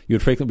 yeah. You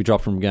would frequently be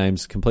dropped from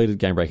games, completed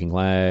game-breaking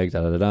lag,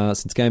 da-da-da-da.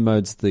 Since game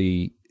modes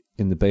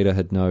in the beta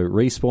had no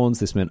respawns,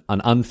 this meant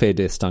an unfair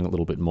death stung a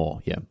little bit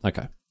more. Yeah,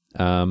 okay.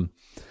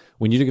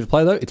 When you do get to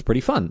play, though, it's pretty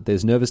fun.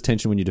 There's nervous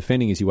tension when you're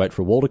defending as you wait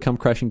for a wall to come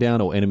crashing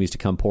down or enemies to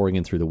come pouring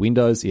in through the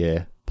windows.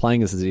 Yeah,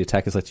 playing as the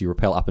attackers lets you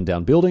rappel up and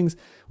down buildings,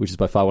 which is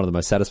by far one of the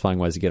most satisfying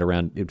ways to get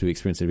around to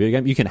experience in a video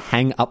game. You can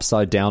hang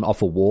upside down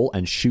off a wall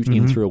and shoot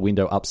in through a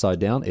window upside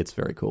down. It's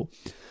very cool.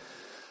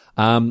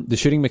 The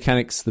shooting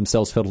mechanics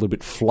themselves felt a little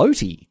bit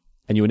floaty,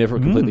 and you were never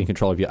completely in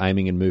control of your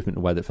aiming and movement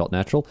in a way that felt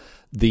natural.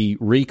 The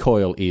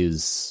recoil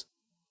is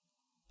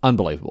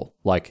unbelievable.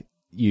 Like,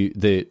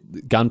 the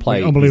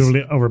gunplay,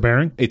 unbelievably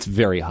overbearing. It's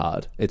very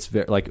hard. It's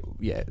very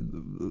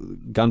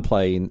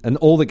gunplay and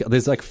all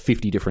there's like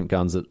 50 different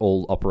guns that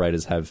all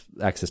operators have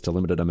access to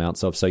limited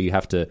amounts of. So you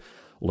have to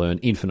learn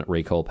infinite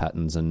recoil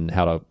patterns and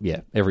how to.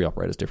 Yeah, every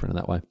operator is different in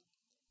that way.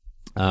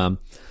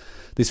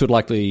 This would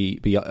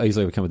likely be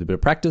easily overcome with a bit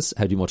of practice.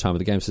 Had you more time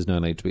with the game, so there's no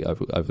need to be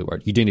overly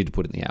worried. You do need to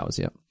put in the hours.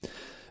 Yeah.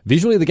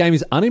 Visually, the game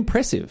is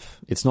unimpressive.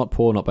 It's not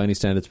poor, not by any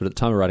standards, but at the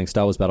time of writing,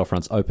 Star Wars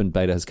Battlefront's open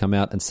beta has come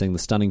out, and seeing the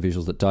stunning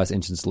visuals that DICE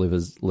Engines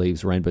delivers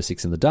leaves Rainbow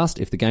Six in the dust.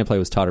 If the gameplay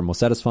was tighter and more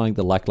satisfying,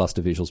 the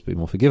lackluster visuals would be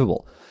more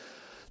forgivable.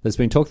 There's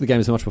been talk that the game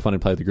is much more fun to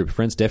play with a group of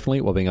friends,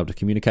 definitely, while being able to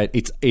communicate.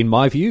 It's, in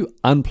my view,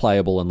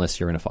 unplayable unless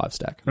you're in a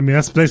 5-stack. I mean,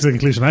 that's basically the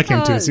conclusion I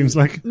came to, it seems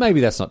like.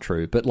 Maybe that's not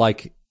true, but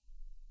like...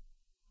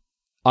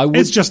 I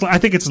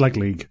think it's like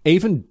League.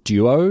 Even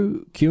duo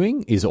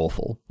queuing is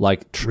awful.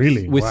 Like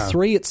really, with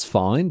 3, it's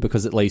fine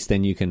because at least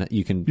then you can.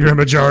 You're a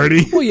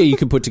majority. Well, yeah, you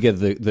can put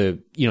together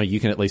you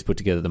can at least put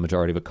together the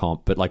majority of a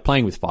comp. But like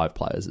playing with 5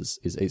 players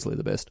is easily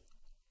the best.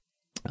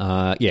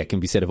 It can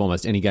be said of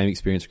almost any game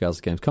experience regardless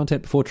of game's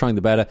content. Before trying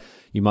the beta,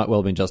 you might well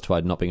have been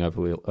justified in not being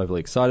overly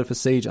excited for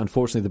Siege.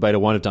 Unfortunately, the beta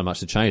won't have done much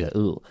to change it,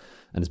 and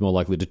is more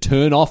likely to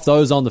turn off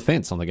those on the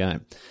fence on the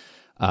game.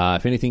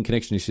 If anything,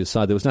 connection issues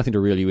aside, there was nothing to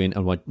reel you in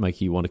and might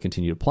make you want to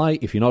continue to play.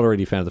 If you're not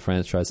already a fan of the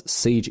franchise,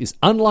 Siege is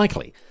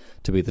unlikely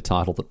to be the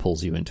title that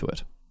pulls you into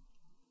it.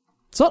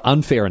 It's not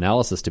unfair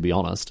analysis, to be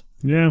honest.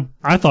 Yeah,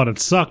 I thought it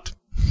sucked.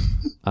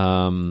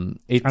 And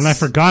I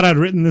forgot I'd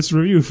written this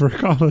review for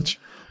college.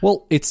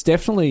 Well, it's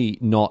definitely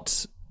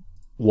not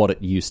what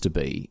it used to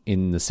be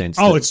in the sense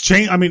it's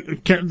changed. I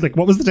mean, like,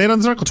 what was the date on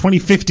this article?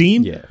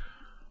 2015? Yeah.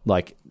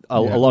 Like... A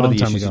lot of the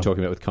issues you're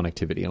talking about with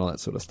connectivity and all that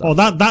sort of stuff. Oh,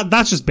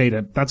 that's just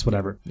beta. That's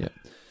whatever. Yeah.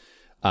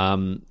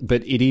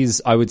 But it is,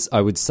 I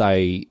would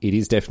say it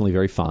is definitely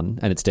very fun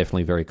and it's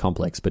definitely very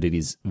complex, but it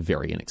is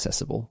very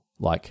inaccessible.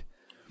 Like,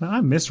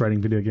 I miss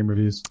writing video game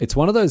reviews. It's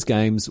one of those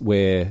games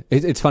where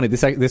it's funny.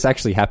 This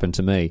actually happened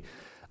to me.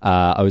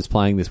 I was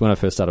playing this when I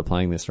first started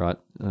playing this, right?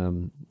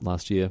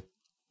 Last year.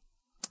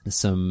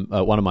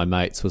 One of my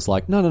mates was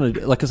like, no.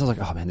 Like, cause I was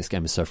like, oh man, this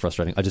game is so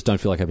frustrating. I just don't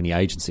feel like I have any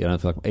agency. I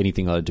don't feel like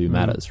anything I do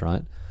matters,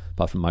 right?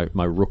 Apart from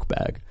my Rook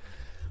bag.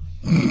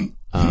 Do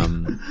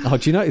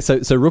you know?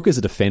 So Rook is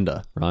a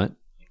defender, right?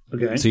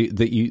 Okay. So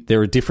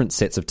there are different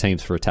sets of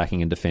teams for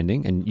attacking and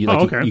defending, and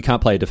you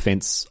can't play a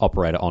defense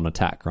operator on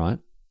attack, right?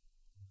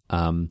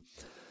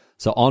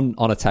 So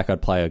on attack,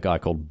 I'd play a guy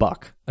called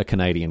Buck, a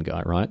Canadian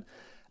guy, right?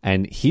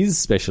 And his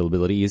special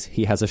ability is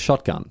he has a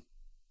shotgun.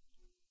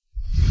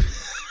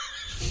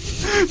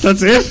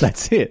 That's it?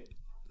 That's it.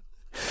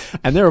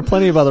 And there are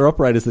plenty of other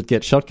operators that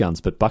get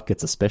shotguns, but Buck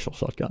gets a special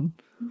shotgun.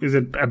 Is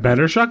it a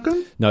better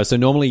shotgun? No, so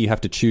normally you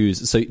have to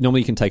choose. So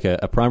normally you can take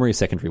a primary or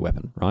secondary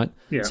weapon, right?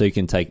 Yeah. So you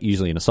can take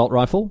usually an assault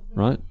rifle,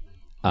 right?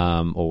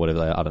 Or whatever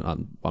they are. I don't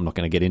know. I'm not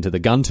going to get into the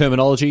gun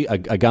terminology. A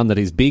gun that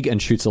is big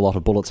and shoots a lot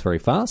of bullets very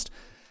fast.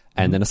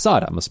 And then a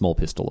sidearm, a small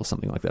pistol or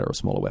something like that, or a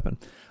smaller weapon.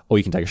 Or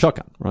you can take a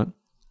shotgun, right?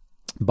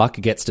 Buck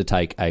gets to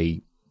take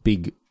a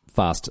big,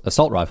 fast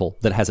assault rifle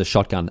that has a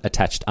shotgun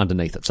attached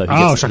underneath it. So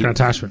shotgun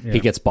attachment. Yeah. He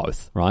gets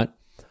both, right?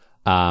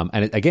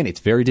 And again, it's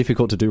very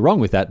difficult to do wrong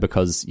with that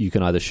because you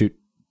can either shoot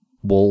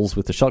walls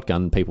with the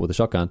shotgun, people with the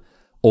shotgun,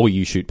 or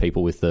you shoot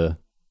people with the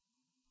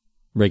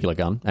regular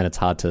gun, and it's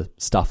hard to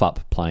stuff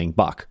up playing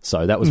Buck.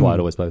 So that was why I'd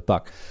always play with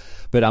Buck.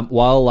 But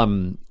while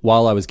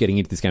I was getting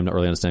into this game, not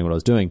really understanding what I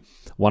was doing,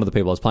 one of the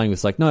people I was playing with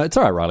was like, "No, it's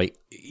all right, Riley.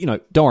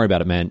 Don't worry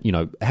about it, man.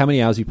 How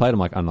many hours you played?"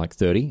 I'm like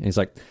 30. And he's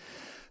like,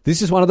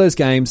 "This is one of those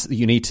games that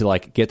you need to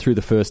like get through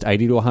the first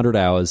 80 to 100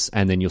 hours,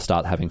 and then you'll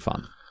start having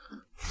fun."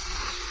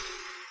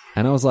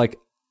 And I was like,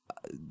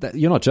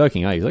 "You're not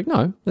joking, are you?" He's like,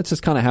 "No, that's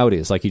just kind of how it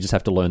is. Like, you just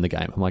have to learn the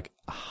game." I'm like,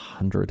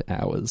 100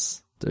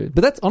 hours, dude.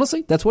 But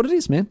that's what it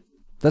is, man.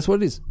 That's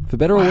what it is. For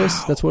better or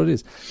worse, that's what it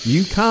is.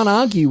 You can't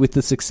argue with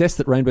the success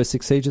that Rainbow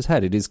Six Siege has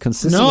had. It is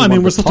consistently. No, I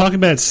mean, we're still talking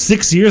about it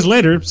 6 years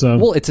later. So,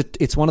 well,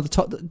 it's one of the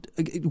top.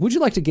 Would you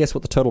like to guess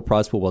what the total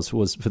prize pool was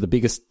for the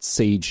biggest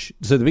Siege?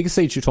 So the biggest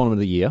Siege tournament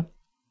of the year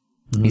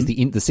is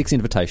the Six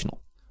Invitational,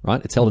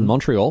 right? It's held in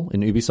Montreal,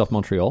 in Ubisoft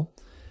Montreal.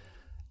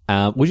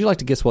 Would you like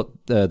to guess what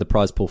the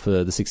prize pool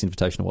for the Six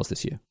Invitational was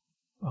this year?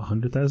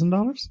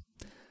 $100,000?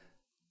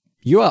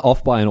 You are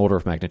off by an order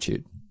of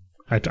magnitude.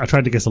 I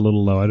tried to guess a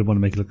little low. I didn't want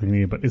to make it look like an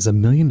idiot, but it's $1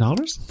 million?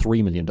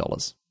 $3 million.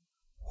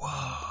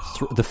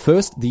 Whoa. The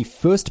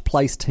first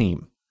place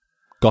team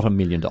got $1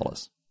 million.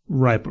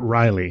 Right, but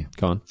Riley.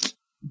 Go on.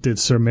 Did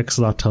Sir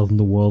Mix-a-Lot tell them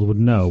the world would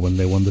know when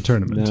they won the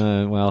tournament?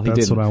 No, well, he didn't.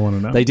 That's what I want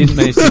to know. They didn't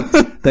manage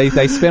to,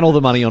 they spent all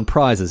the money on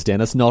prizes,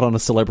 Dennis, not on a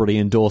celebrity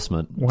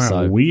endorsement. Wow,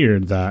 so,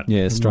 weird that.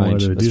 Yeah,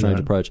 strange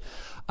approach.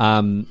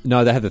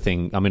 No, they have the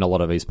thing. I mean, a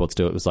lot of esports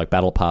do it. It was like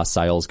battle pass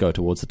sales go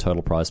towards the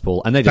total prize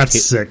pool, and they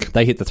just sick.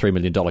 They hit the $3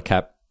 million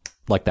cap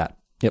like that.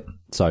 Yep.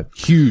 So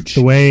huge.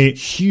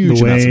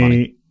 Huge amounts of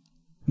money.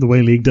 The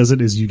way League does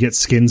it is you get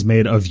skins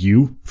made of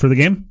you for the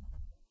game.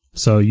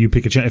 So you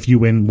pick if you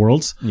win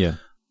Worlds. Yeah.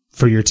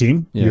 For your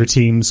team, your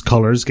team's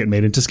colors get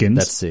made into skins.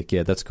 That's sick.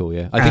 Yeah, that's cool.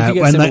 Yeah, I think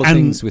you get similar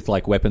things with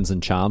like weapons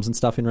and charms and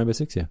stuff in Rainbow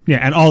Six. Yeah. Yeah,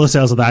 and all the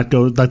sales of that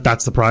go.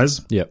 That's the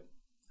prize. Yep.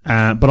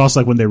 But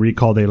also, like when they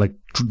recall, they like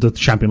the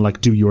champion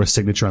like do your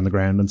signature on the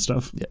ground and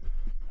stuff. Yeah,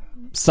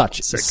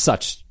 such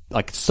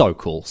like so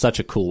cool. Such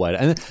a cool way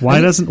to.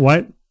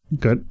 Why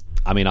good?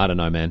 I mean, I don't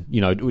know, man.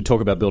 We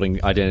talk about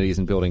building identities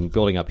and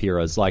building up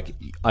heroes. Like,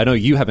 I know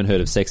you haven't heard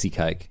of Sexy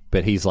Cake,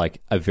 but he's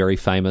like a very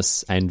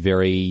famous and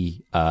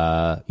very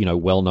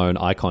well-known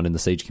icon in the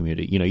Siege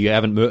community. You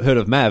haven't heard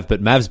of Mav,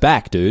 but Mav's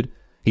back, dude.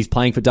 He's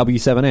playing for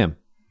W7M,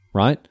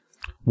 right?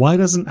 Why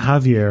doesn't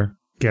Javier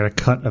get a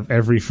cut of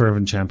every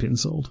Fervent champion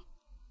sold?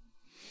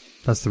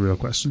 That's the real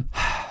question.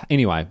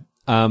 Anyway,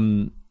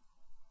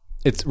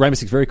 it's Rainbow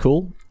Six, very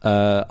cool.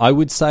 I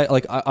would say,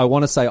 like, I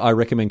want to say I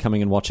recommend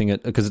coming and watching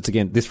it because it's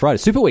again this Friday,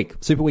 super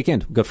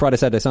weekend. We've got Friday,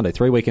 Saturday, Sunday,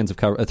 3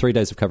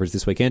 days of coverage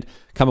this weekend.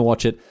 Come and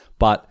watch it,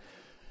 but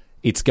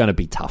it's going to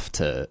be tough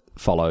to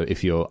follow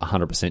if you're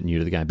 100% new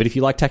to the game. But if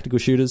you like tactical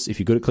shooters, if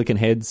you're good at clicking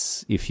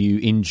heads, if you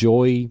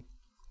enjoy,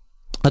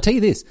 I'll tell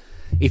you this: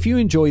 if you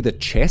enjoy the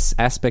chess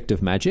aspect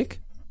of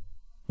Magic,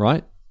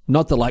 right?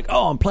 Not the like,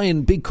 oh, I'm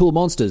playing big cool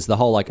monsters. The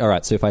whole like, all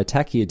right, so if I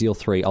attack here, deal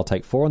 3, I'll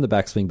take 4 on the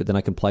backswing, but then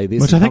I can play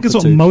this. Which I think is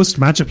what most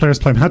Magic players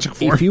play Magic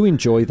for. If you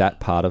enjoy that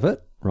part of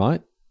it,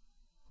 right,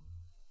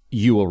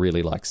 you will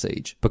really like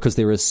Siege because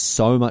there is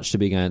so much to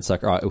be gained. It's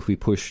like, all right, if we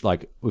push.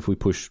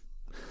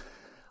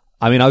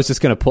 I mean, I was just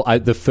going to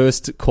put the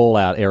first call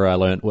out error I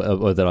learned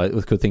or that I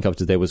could think of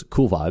there was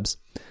Cool Vibes.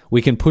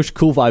 We can push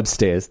Cool Vibes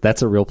stairs.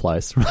 That's a real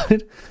place,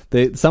 right?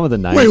 Some of the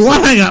names. Wait,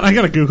 what? Hang on, I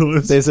gotta Google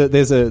this.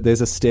 There's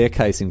a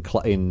staircase in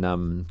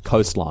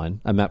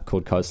Coastline, a map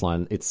called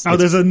Coastline.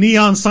 There's a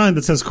neon sign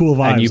that says Cool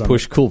Vibes, and you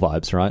push Cool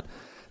Vibes, right?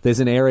 There's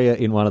an area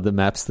in one of the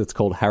maps that's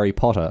called Harry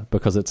Potter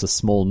because it's a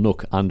small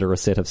nook under a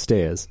set of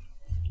stairs.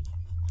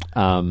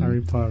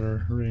 Harry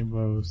Potter,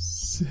 Rainbow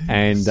Six.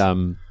 And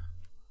oh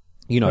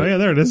yeah,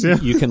 there it is. Yeah,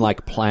 you can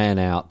like plan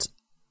out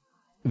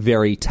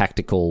very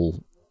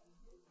tactical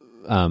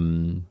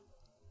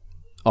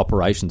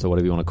operations or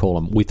whatever you want to call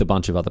them with a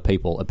bunch of other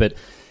people. But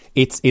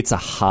it's a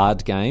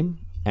hard game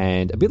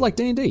and a bit like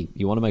D&D.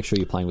 You want to make sure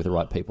you're playing with the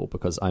right people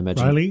because I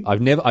imagine Riley?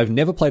 I've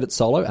never played it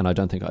solo and I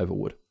don't think I ever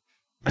would.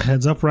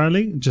 Heads up,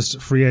 Riley. Just a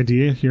free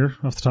idea here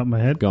off the top of my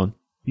head. Go on.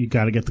 You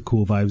got to get the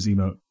Cool Vibes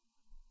emote.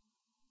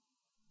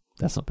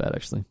 That's not bad,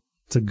 actually.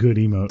 It's a good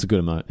emote. It's a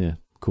good emote, yeah.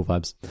 Cool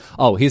Vibes.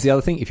 Oh, here's the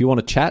other thing. If you want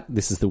to chat,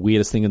 this is the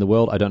weirdest thing in the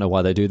world. I don't know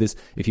why they do this.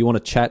 If you want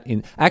to chat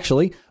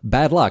actually,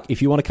 bad luck.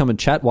 If you want to come and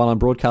chat while I'm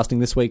broadcasting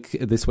this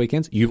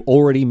weekend, you've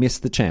already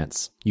missed the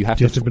chance. You have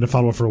to have been a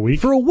follower for a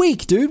week? For a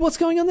week, dude. What's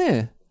going on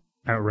there?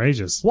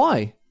 Outrageous.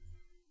 Why?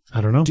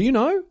 I don't know. Do you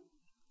know?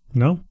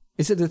 No.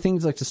 Is it the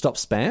things like to stop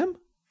spam?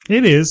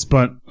 It is,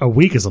 but a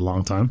week is a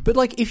long time. But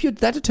like, if you're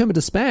that determined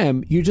to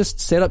spam, you just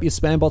set up your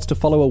spam bots to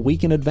follow a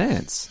week in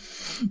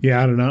advance.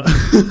 Yeah, I don't know.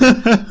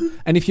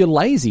 And if you're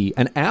lazy,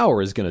 an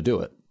hour is going to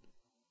do it.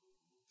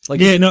 Like,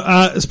 yeah, no,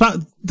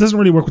 spam doesn't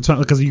really work with spam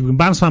because you can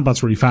ban spam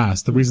bots really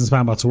fast. The reason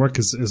spam bots work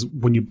is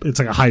when it's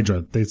like a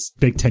Hydra. They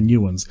big 10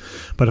 new ones.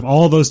 But if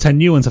all those 10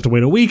 new ones have to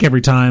wait a week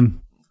every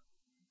time,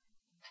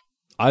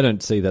 I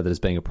don't see that as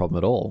being a problem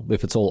at all.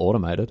 If it's all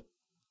automated.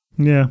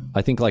 Yeah.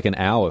 I think like an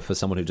hour for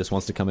someone who just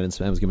wants to come in and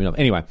spam is giving enough.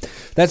 Anyway,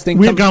 that's the thing.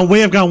 We have gone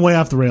way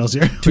off the rails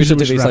here.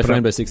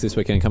 Twitch.tv/Rainbow6 this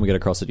weekend. Come and get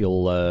across it.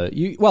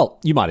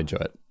 You might enjoy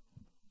it.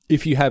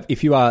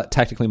 If you are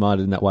tactically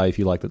minded in that way, if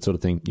you like that sort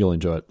of thing, you'll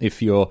enjoy it.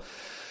 If you're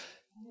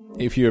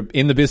if you're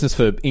in the business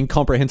for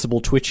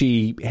incomprehensible,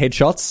 twitchy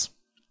headshots,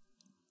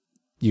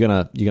 you're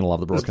gonna love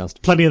the broadcast.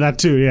 There's plenty of that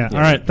too, yeah. All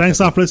right, thanks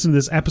a lot for listening to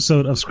this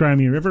episode of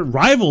Scrymy River,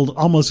 rivaled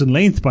almost in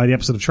length by the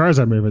episode of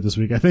Charizard River this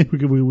week. I think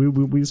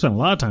we spent a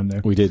lot of time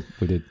there. We did.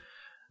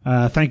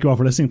 Thank you all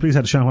for listening. Please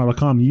head to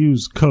ShangHai.com.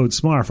 Use code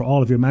SMAR for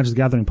all of your Magic the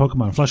Gathering,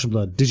 Pokemon, Flesh and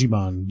Blood,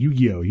 Digimon,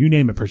 Yu-Gi-Oh, you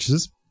name it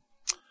purchases.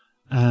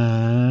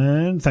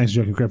 And thanks to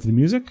Joking Crab for the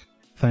music.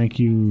 Thank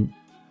you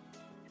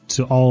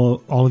to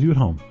all of you at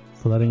home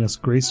for letting us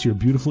grace your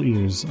beautiful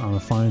ears on a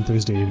fine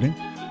Thursday evening.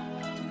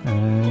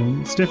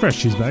 And stay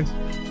fresh, cheese bags.